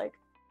and I was like,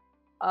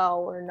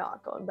 oh, we're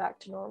not going back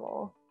to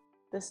normal.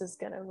 This is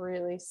gonna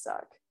really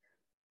suck.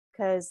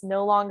 Because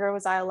no longer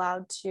was I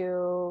allowed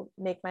to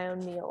make my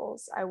own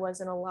meals. I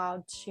wasn't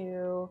allowed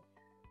to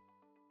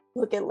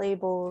look at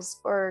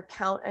labels or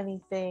count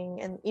anything.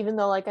 And even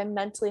though like I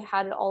mentally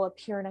had it all up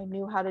here and I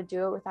knew how to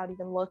do it without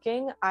even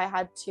looking, I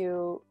had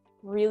to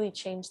really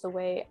change the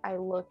way I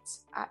looked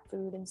at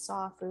food and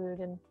saw food.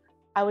 And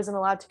I wasn't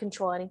allowed to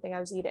control anything I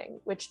was eating,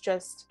 which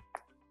just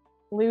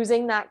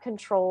losing that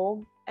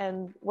control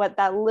and what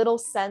that little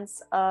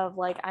sense of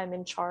like I'm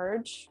in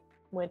charge,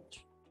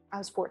 which I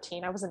was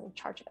 14, I wasn't in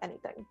charge of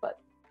anything, but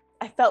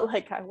I felt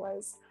like I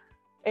was.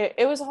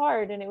 It was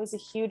hard, and it was a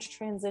huge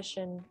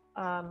transition.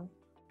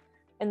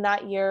 And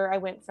that year I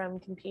went from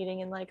competing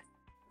in like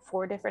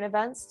 4 different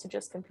events to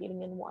just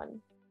competing in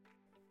 1,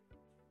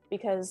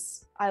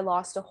 because I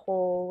lost a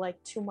whole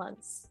like 2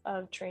 months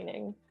of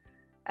training.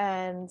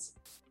 And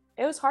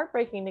it was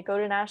heartbreaking to go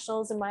to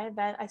nationals in my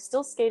event. I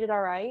still skated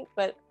all right,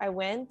 but I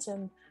went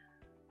and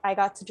I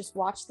got to just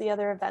watch the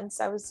other events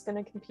I was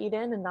going to compete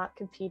in and not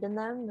compete in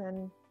them,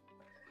 and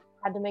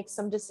had to make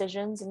some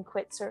decisions and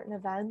quit certain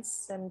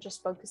events and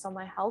just focus on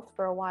my health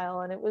for a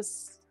while. And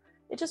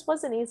it just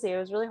wasn't easy. It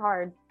was really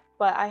hard,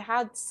 but I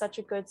had such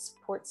a good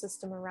support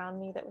system around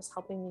me that was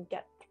helping me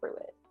get through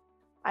it.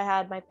 I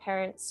had my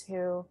parents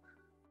who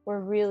were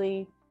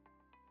really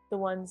the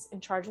ones in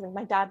charge of me.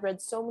 My dad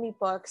read so many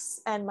books,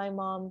 and my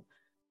mom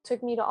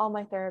took me to all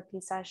my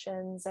therapy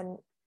sessions, and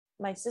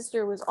my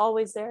sister was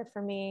always there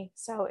for me.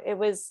 So it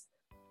was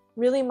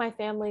really my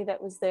family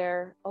that was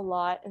there a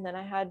lot. And then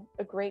I had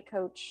a great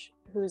coach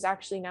who's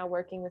actually now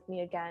working with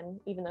me again,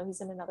 even though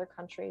he's in another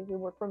country. We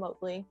work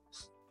remotely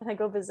and I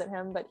go visit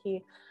him, but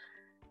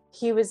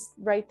he was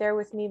right there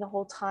with me the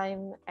whole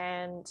time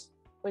and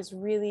was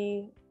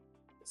really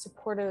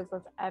supportive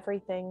of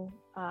everything,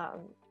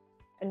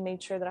 and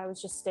made sure that I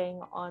was just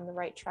staying on the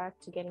right track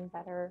to getting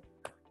better.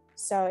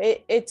 So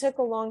it took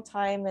a long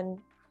time, and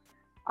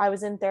I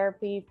was in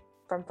therapy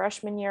from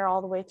freshman year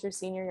all the way through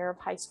senior year of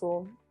high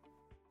school,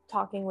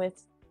 talking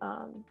with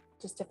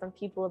just different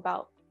people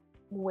about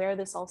where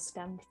this all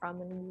stemmed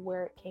from and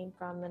where it came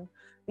from, and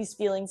these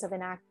feelings of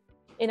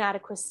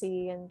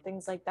inadequacy and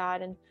things like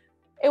that. And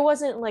it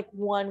wasn't like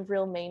one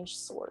real main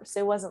source.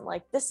 It wasn't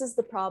like, this is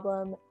the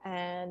problem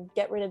and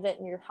get rid of it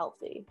and you're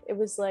healthy. It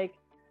was like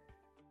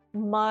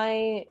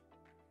my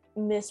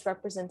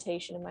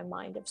misrepresentation in my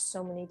mind of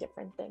so many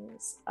different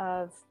things,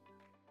 of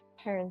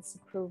parents'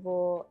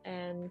 approval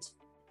and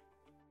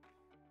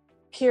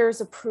peers'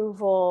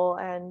 approval,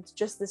 and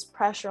just this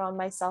pressure on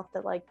myself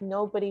that like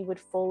nobody would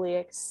fully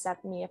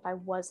accept me if I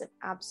wasn't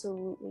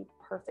absolutely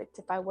perfect,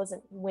 if I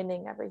wasn't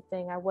winning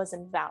everything, I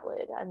wasn't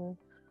valid. And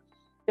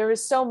there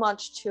was so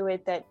much to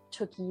it that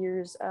took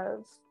years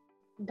of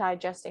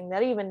digesting,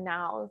 that even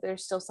now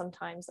there's still some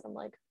times that I'm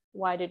like,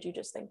 why did you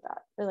just think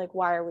that? Or like,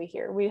 why are we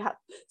here? We have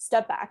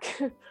step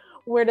back.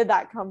 Where did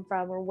that come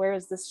from? Or where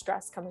is this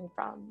stress coming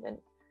from? And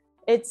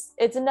it's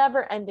a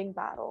never ending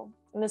battle.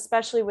 And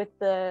especially with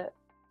the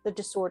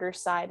disorder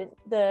side,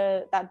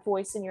 that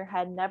voice in your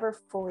head never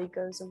fully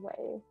goes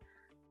away.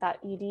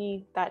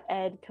 That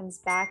Ed comes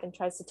back and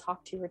tries to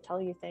talk to you or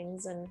tell you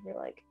things, and you're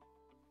like,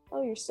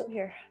 oh, you're still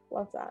here.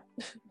 Love that.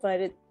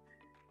 But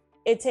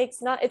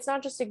it's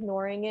not just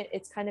ignoring it,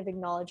 it's kind of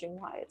acknowledging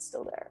why it's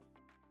still there,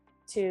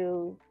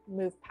 to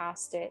move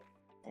past it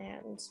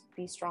and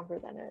be stronger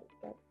than it.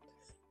 But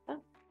yeah,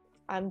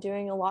 I'm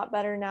doing a lot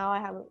better now.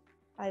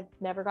 I've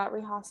never got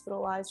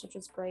rehospitalized, which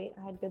was great.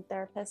 I had good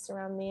therapists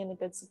around me and a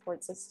good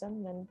support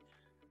system and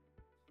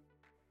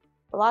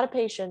a lot of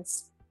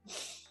patience.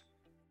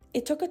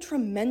 It took a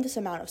tremendous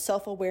amount of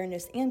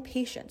self-awareness and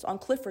patience on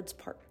Clifford's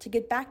part to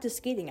get back to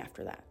skating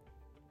after that.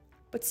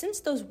 But since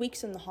those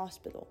weeks in the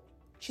hospital,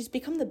 she's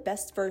become the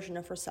best version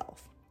of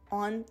herself,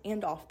 on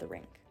and off the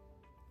rink.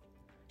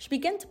 She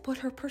began to put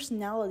her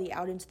personality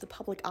out into the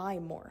public eye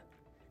more,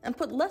 and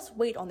put less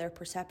weight on their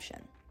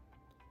perception.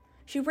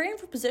 She ran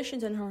for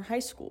positions in her high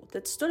school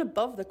that stood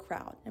above the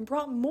crowd and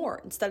brought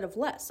more instead of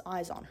less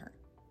eyes on her.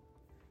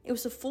 It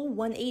was a full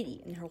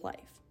 180 in her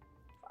life.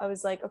 I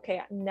was like,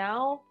 okay,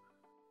 now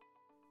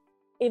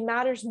it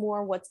matters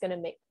more what's going to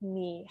make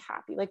me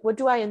happy. Like, what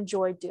do I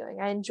enjoy doing?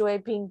 I enjoy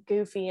being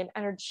goofy and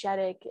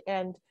energetic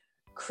and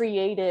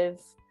creative,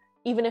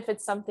 even if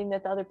it's something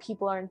that the other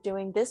people aren't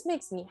doing. This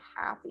makes me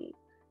happy.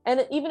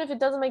 And even if it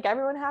doesn't make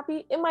everyone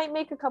happy, it might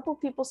make a couple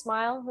people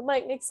smile. It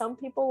might make some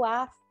people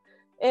laugh.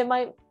 It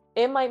might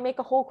make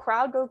a whole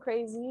crowd go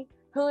crazy.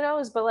 Who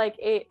knows? But like,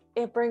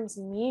 it brings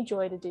me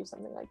joy to do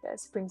something like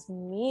this. It brings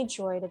me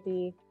joy to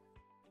be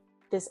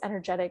this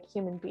energetic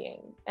human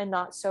being and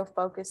not so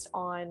focused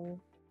on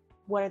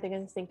what are they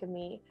going to think of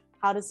me?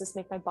 How does this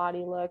make my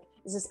body look?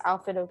 Is this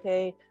outfit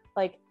okay?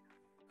 Like,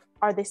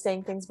 are they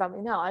saying things about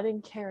me? No, I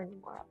didn't care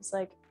anymore. I was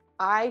like,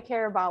 I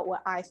care about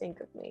what I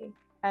think of me.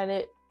 And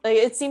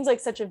it seems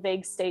like such a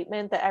vague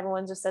statement that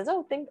everyone just says,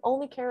 oh,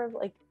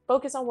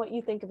 focus on what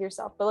you think of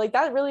yourself. But like,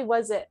 that really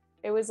was it.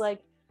 It was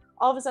like,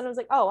 all of a sudden I was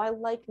like, oh, I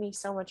like me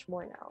so much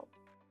more now,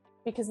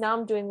 because now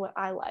I'm doing what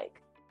I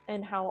like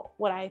and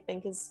what I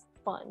think is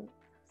fun,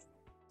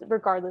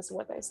 regardless of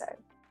what they say.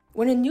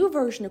 When a new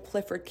version of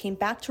Clifford came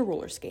back to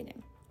roller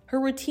skating, her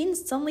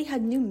routines suddenly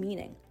had new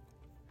meaning.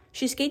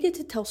 She skated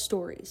to tell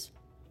stories.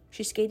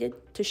 She skated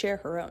to share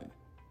her own.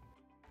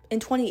 In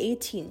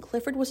 2018,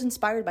 Clifford was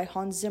inspired by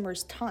Hans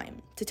Zimmer's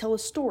Time to tell a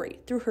story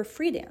through her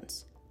free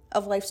dance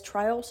of life's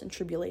trials and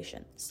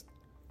tribulations.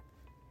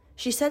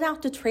 She set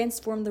out to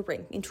transform the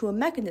rink into a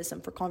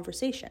mechanism for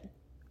conversation,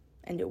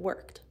 and it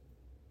worked.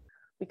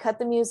 We cut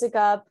the music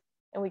up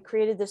and we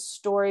created this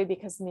story,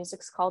 because the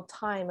music's called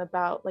Time,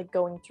 about like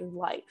going through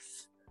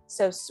life.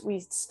 So we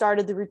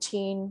started the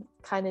routine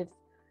kind of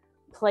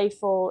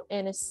playful,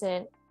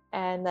 innocent,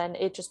 and then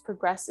it just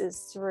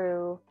progresses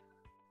through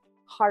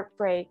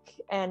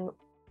heartbreak and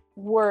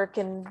work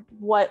and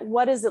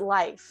what is it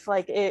life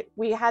like.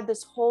 We had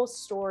this whole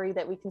story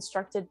that we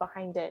constructed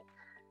behind it,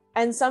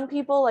 And some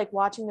people like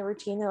watching the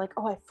routine, they're like,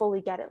 oh, I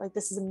fully get it. Like,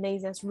 this is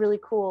amazing. It's really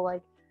cool.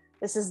 Like,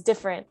 this is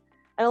different.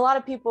 And a lot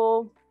of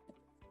people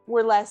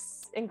were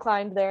less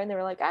inclined there and they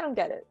were like, I don't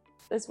get it.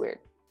 It's weird.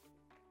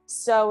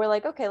 So we're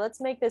like, okay,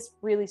 let's make this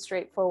really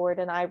straightforward.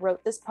 And I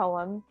wrote this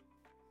poem.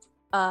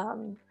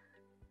 And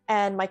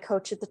my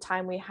coach at the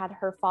time, we had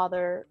her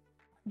father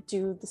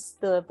do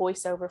the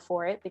voiceover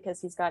for it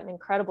because he's got an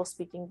incredible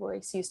speaking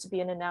voice. He used to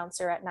be an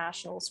announcer at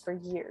nationals for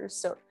years.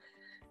 So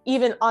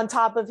even on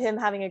top of him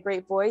having a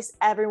great voice,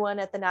 everyone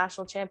at the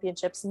national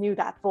championships knew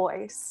that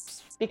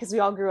voice because we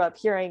all grew up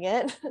hearing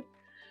it.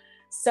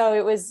 So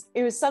it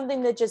was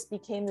something that just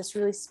became this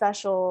really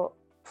special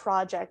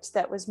project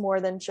that was more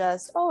than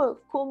just, oh,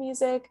 cool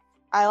music,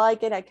 I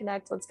like it, I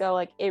connect, let's go.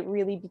 Like, it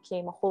really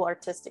became a whole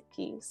artistic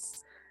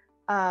piece.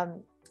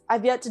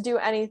 I've yet to do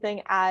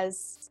anything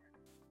as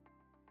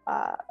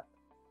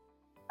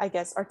I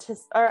guess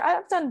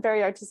I've done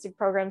very artistic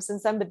programs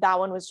since then, but that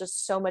one was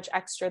just so much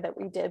extra that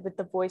we did with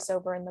the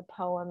voiceover and the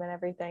poem and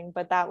everything.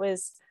 But that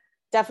was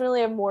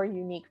definitely a more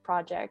unique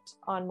project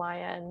on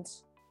my end,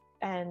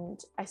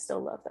 and I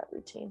still love that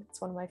routine. It's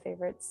one of my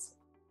favorites.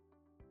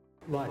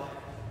 Life.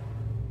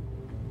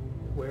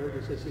 Where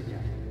does this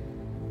begin?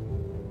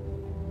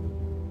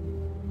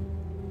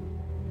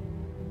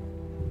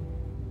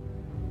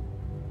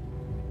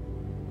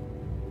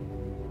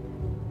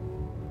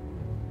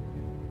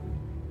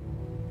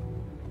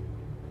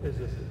 Is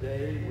this the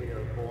day we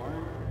are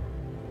born?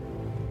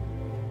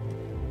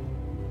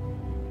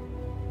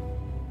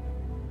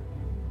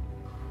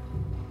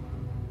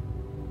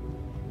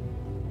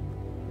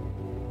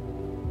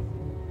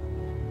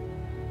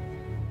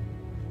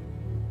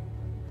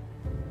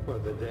 For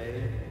the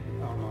day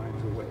our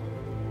minds awake.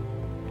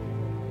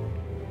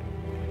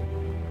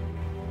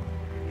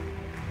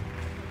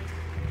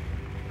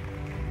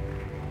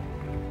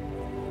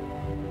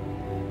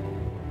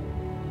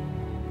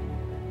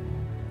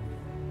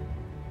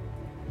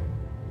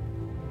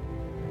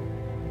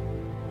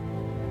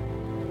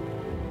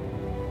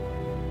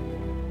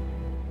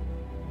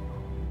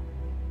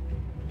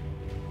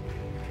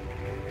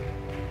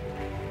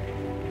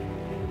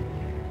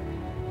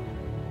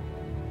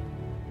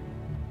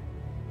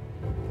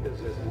 Is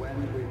it when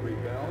we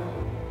rebel?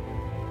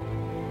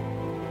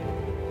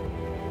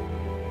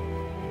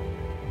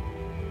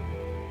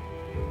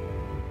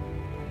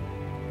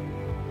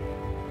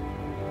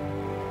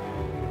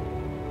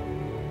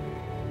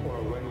 Or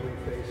when we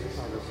face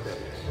our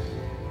mistakes?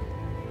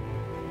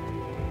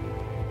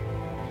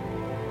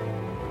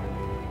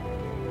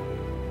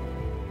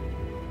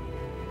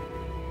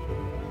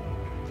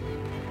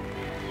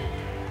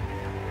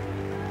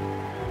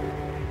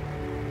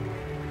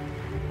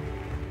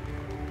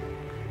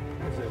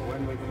 Is it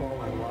when we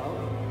fall in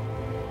love?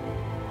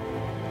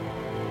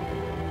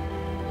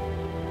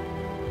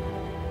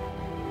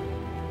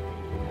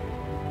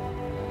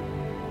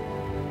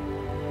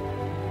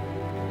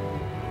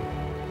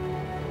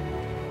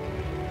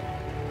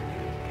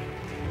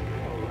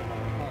 Or when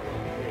our heart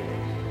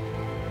fades?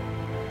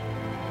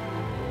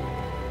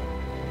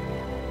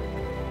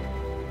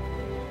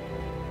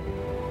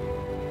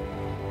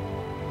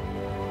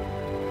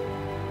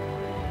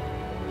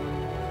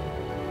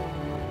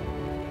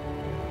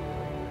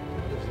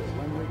 This is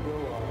when we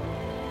grow up.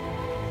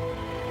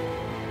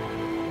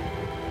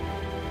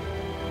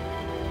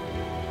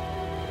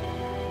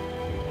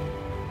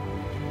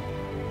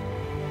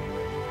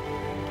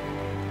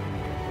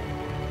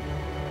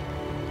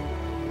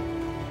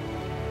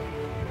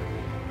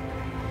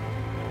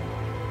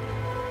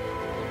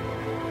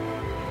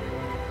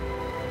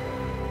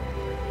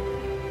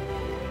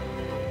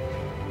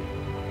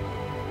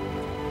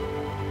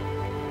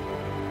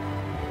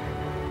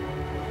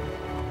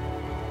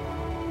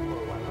 Or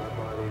when our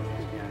bodies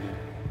begin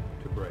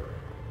to break.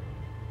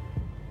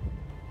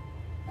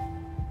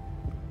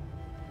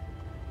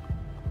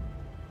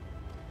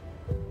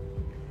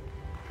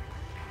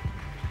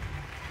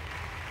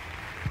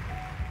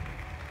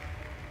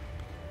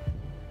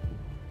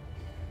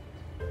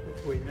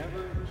 If we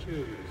never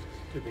choose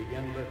to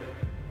begin living,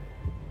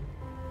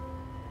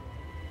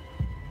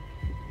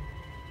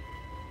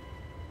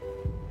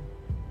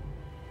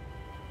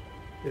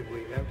 did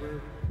we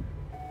ever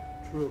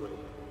truly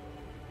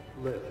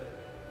live?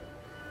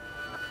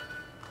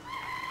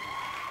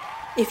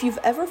 If you've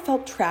ever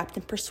felt trapped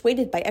and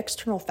persuaded by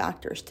external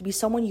factors to be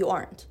someone you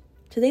aren't,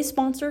 today's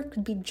sponsor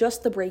could be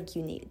just the break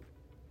you need.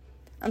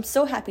 I'm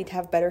so happy to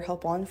have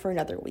BetterHelp on for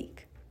another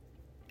week.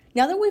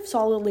 Now that we've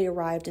solidly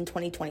arrived in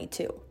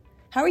 2022,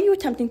 how are you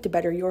attempting to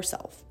better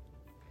yourself?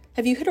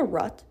 Have you hit a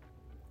rut?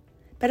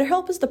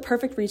 BetterHelp is the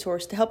perfect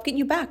resource to help get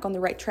you back on the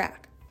right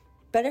track.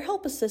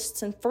 BetterHelp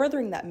assists in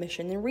furthering that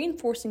mission and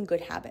reinforcing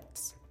good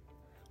habits.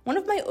 One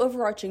of my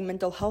overarching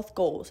mental health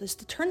goals is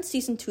to turn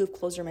Season 2 of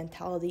Closer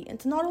Mentality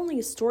into not only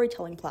a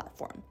storytelling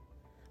platform,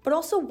 but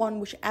also one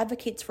which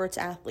advocates for its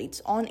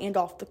athletes on and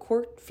off the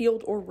court,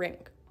 field, or ring.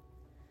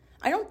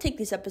 I don't take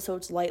these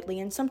episodes lightly,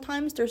 and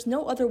sometimes there's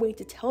no other way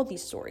to tell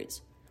these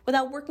stories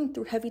without working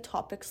through heavy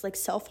topics like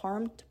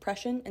self-harm,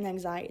 depression, and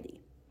anxiety.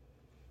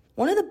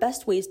 One of the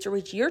best ways to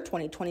reach your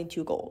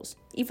 2022 goals,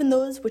 even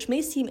those which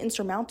may seem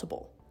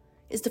insurmountable,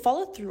 is to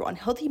follow through on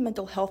healthy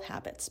mental health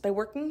habits by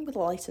working with a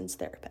licensed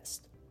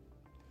therapist.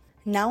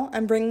 Now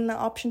I'm bringing that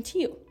option to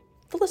you,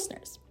 the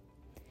listeners.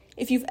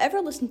 If you've ever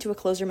listened to a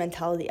Closer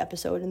Mentality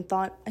episode and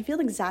thought, I feel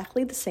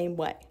exactly the same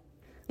way,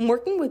 I'm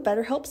working with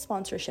BetterHelp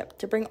sponsorship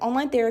to bring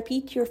online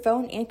therapy to your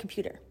phone and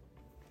computer.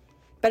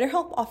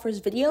 BetterHelp offers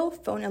video,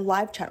 phone, and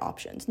live chat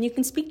options, and you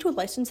can speak to a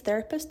licensed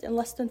therapist in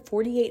less than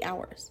 48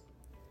 hours.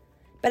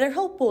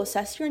 BetterHelp will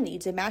assess your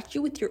needs and match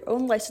you with your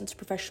own licensed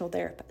professional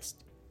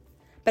therapist.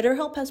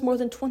 BetterHelp has more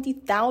than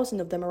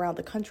 20,000 of them around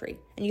the country,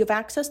 and you have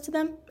access to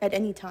them at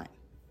any time.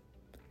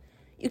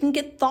 You can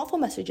get thoughtful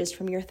messages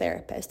from your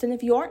therapist, and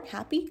if you aren't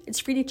happy, it's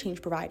free to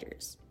change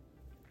providers.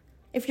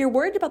 If you're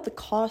worried about the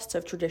costs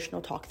of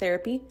traditional talk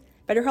therapy,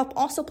 BetterHelp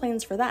also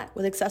plans for that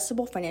with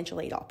accessible financial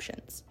aid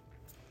options.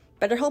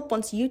 BetterHelp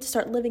wants you to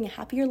start living a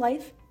happier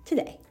life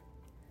today.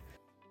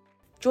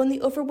 Join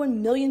the over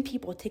 1 million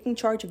people taking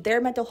charge of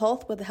their mental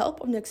health with the help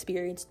of an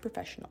experienced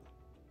professional.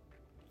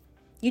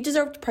 You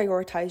deserve to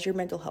prioritize your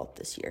mental health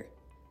this year.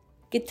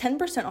 Get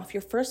 10% off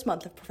your first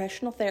month of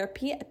professional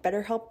therapy at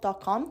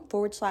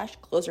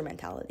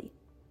betterhelp.com/closermentality.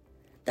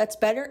 That's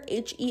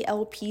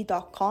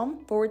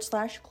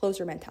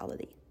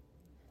betterhelp.com/closermentality.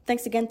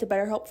 Thanks again to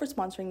BetterHelp for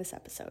sponsoring this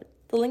episode.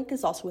 The link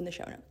is also in the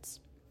show notes.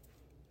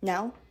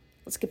 Now,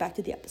 let's get back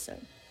to the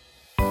episode.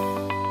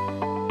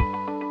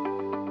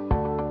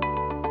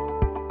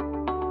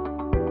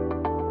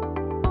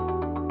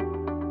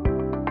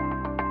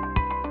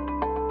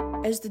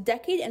 As the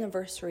decade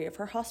anniversary of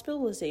her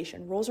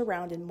hospitalization rolls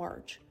around in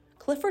March,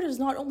 Clifford is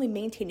not only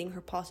maintaining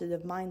her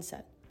positive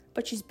mindset,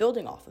 but she's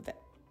building off of it.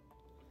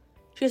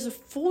 She has a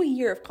full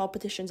year of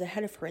competitions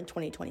ahead of her in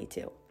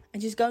 2022,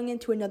 and she's going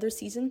into another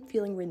season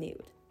feeling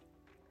renewed.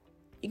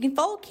 You can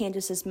follow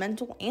Candice's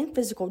mental and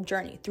physical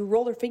journey through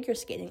roller figure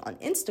skating on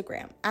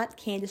Instagram at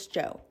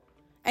CandiceJoe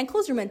and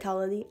Closer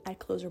Mentality at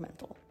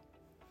CloserMental.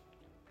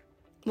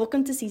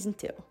 Welcome to Season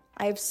 2.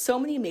 I have so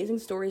many amazing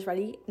stories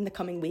ready in the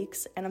coming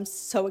weeks, and I'm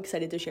so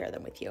excited to share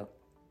them with you.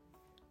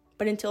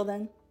 But until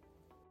then,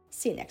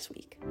 see you next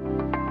week.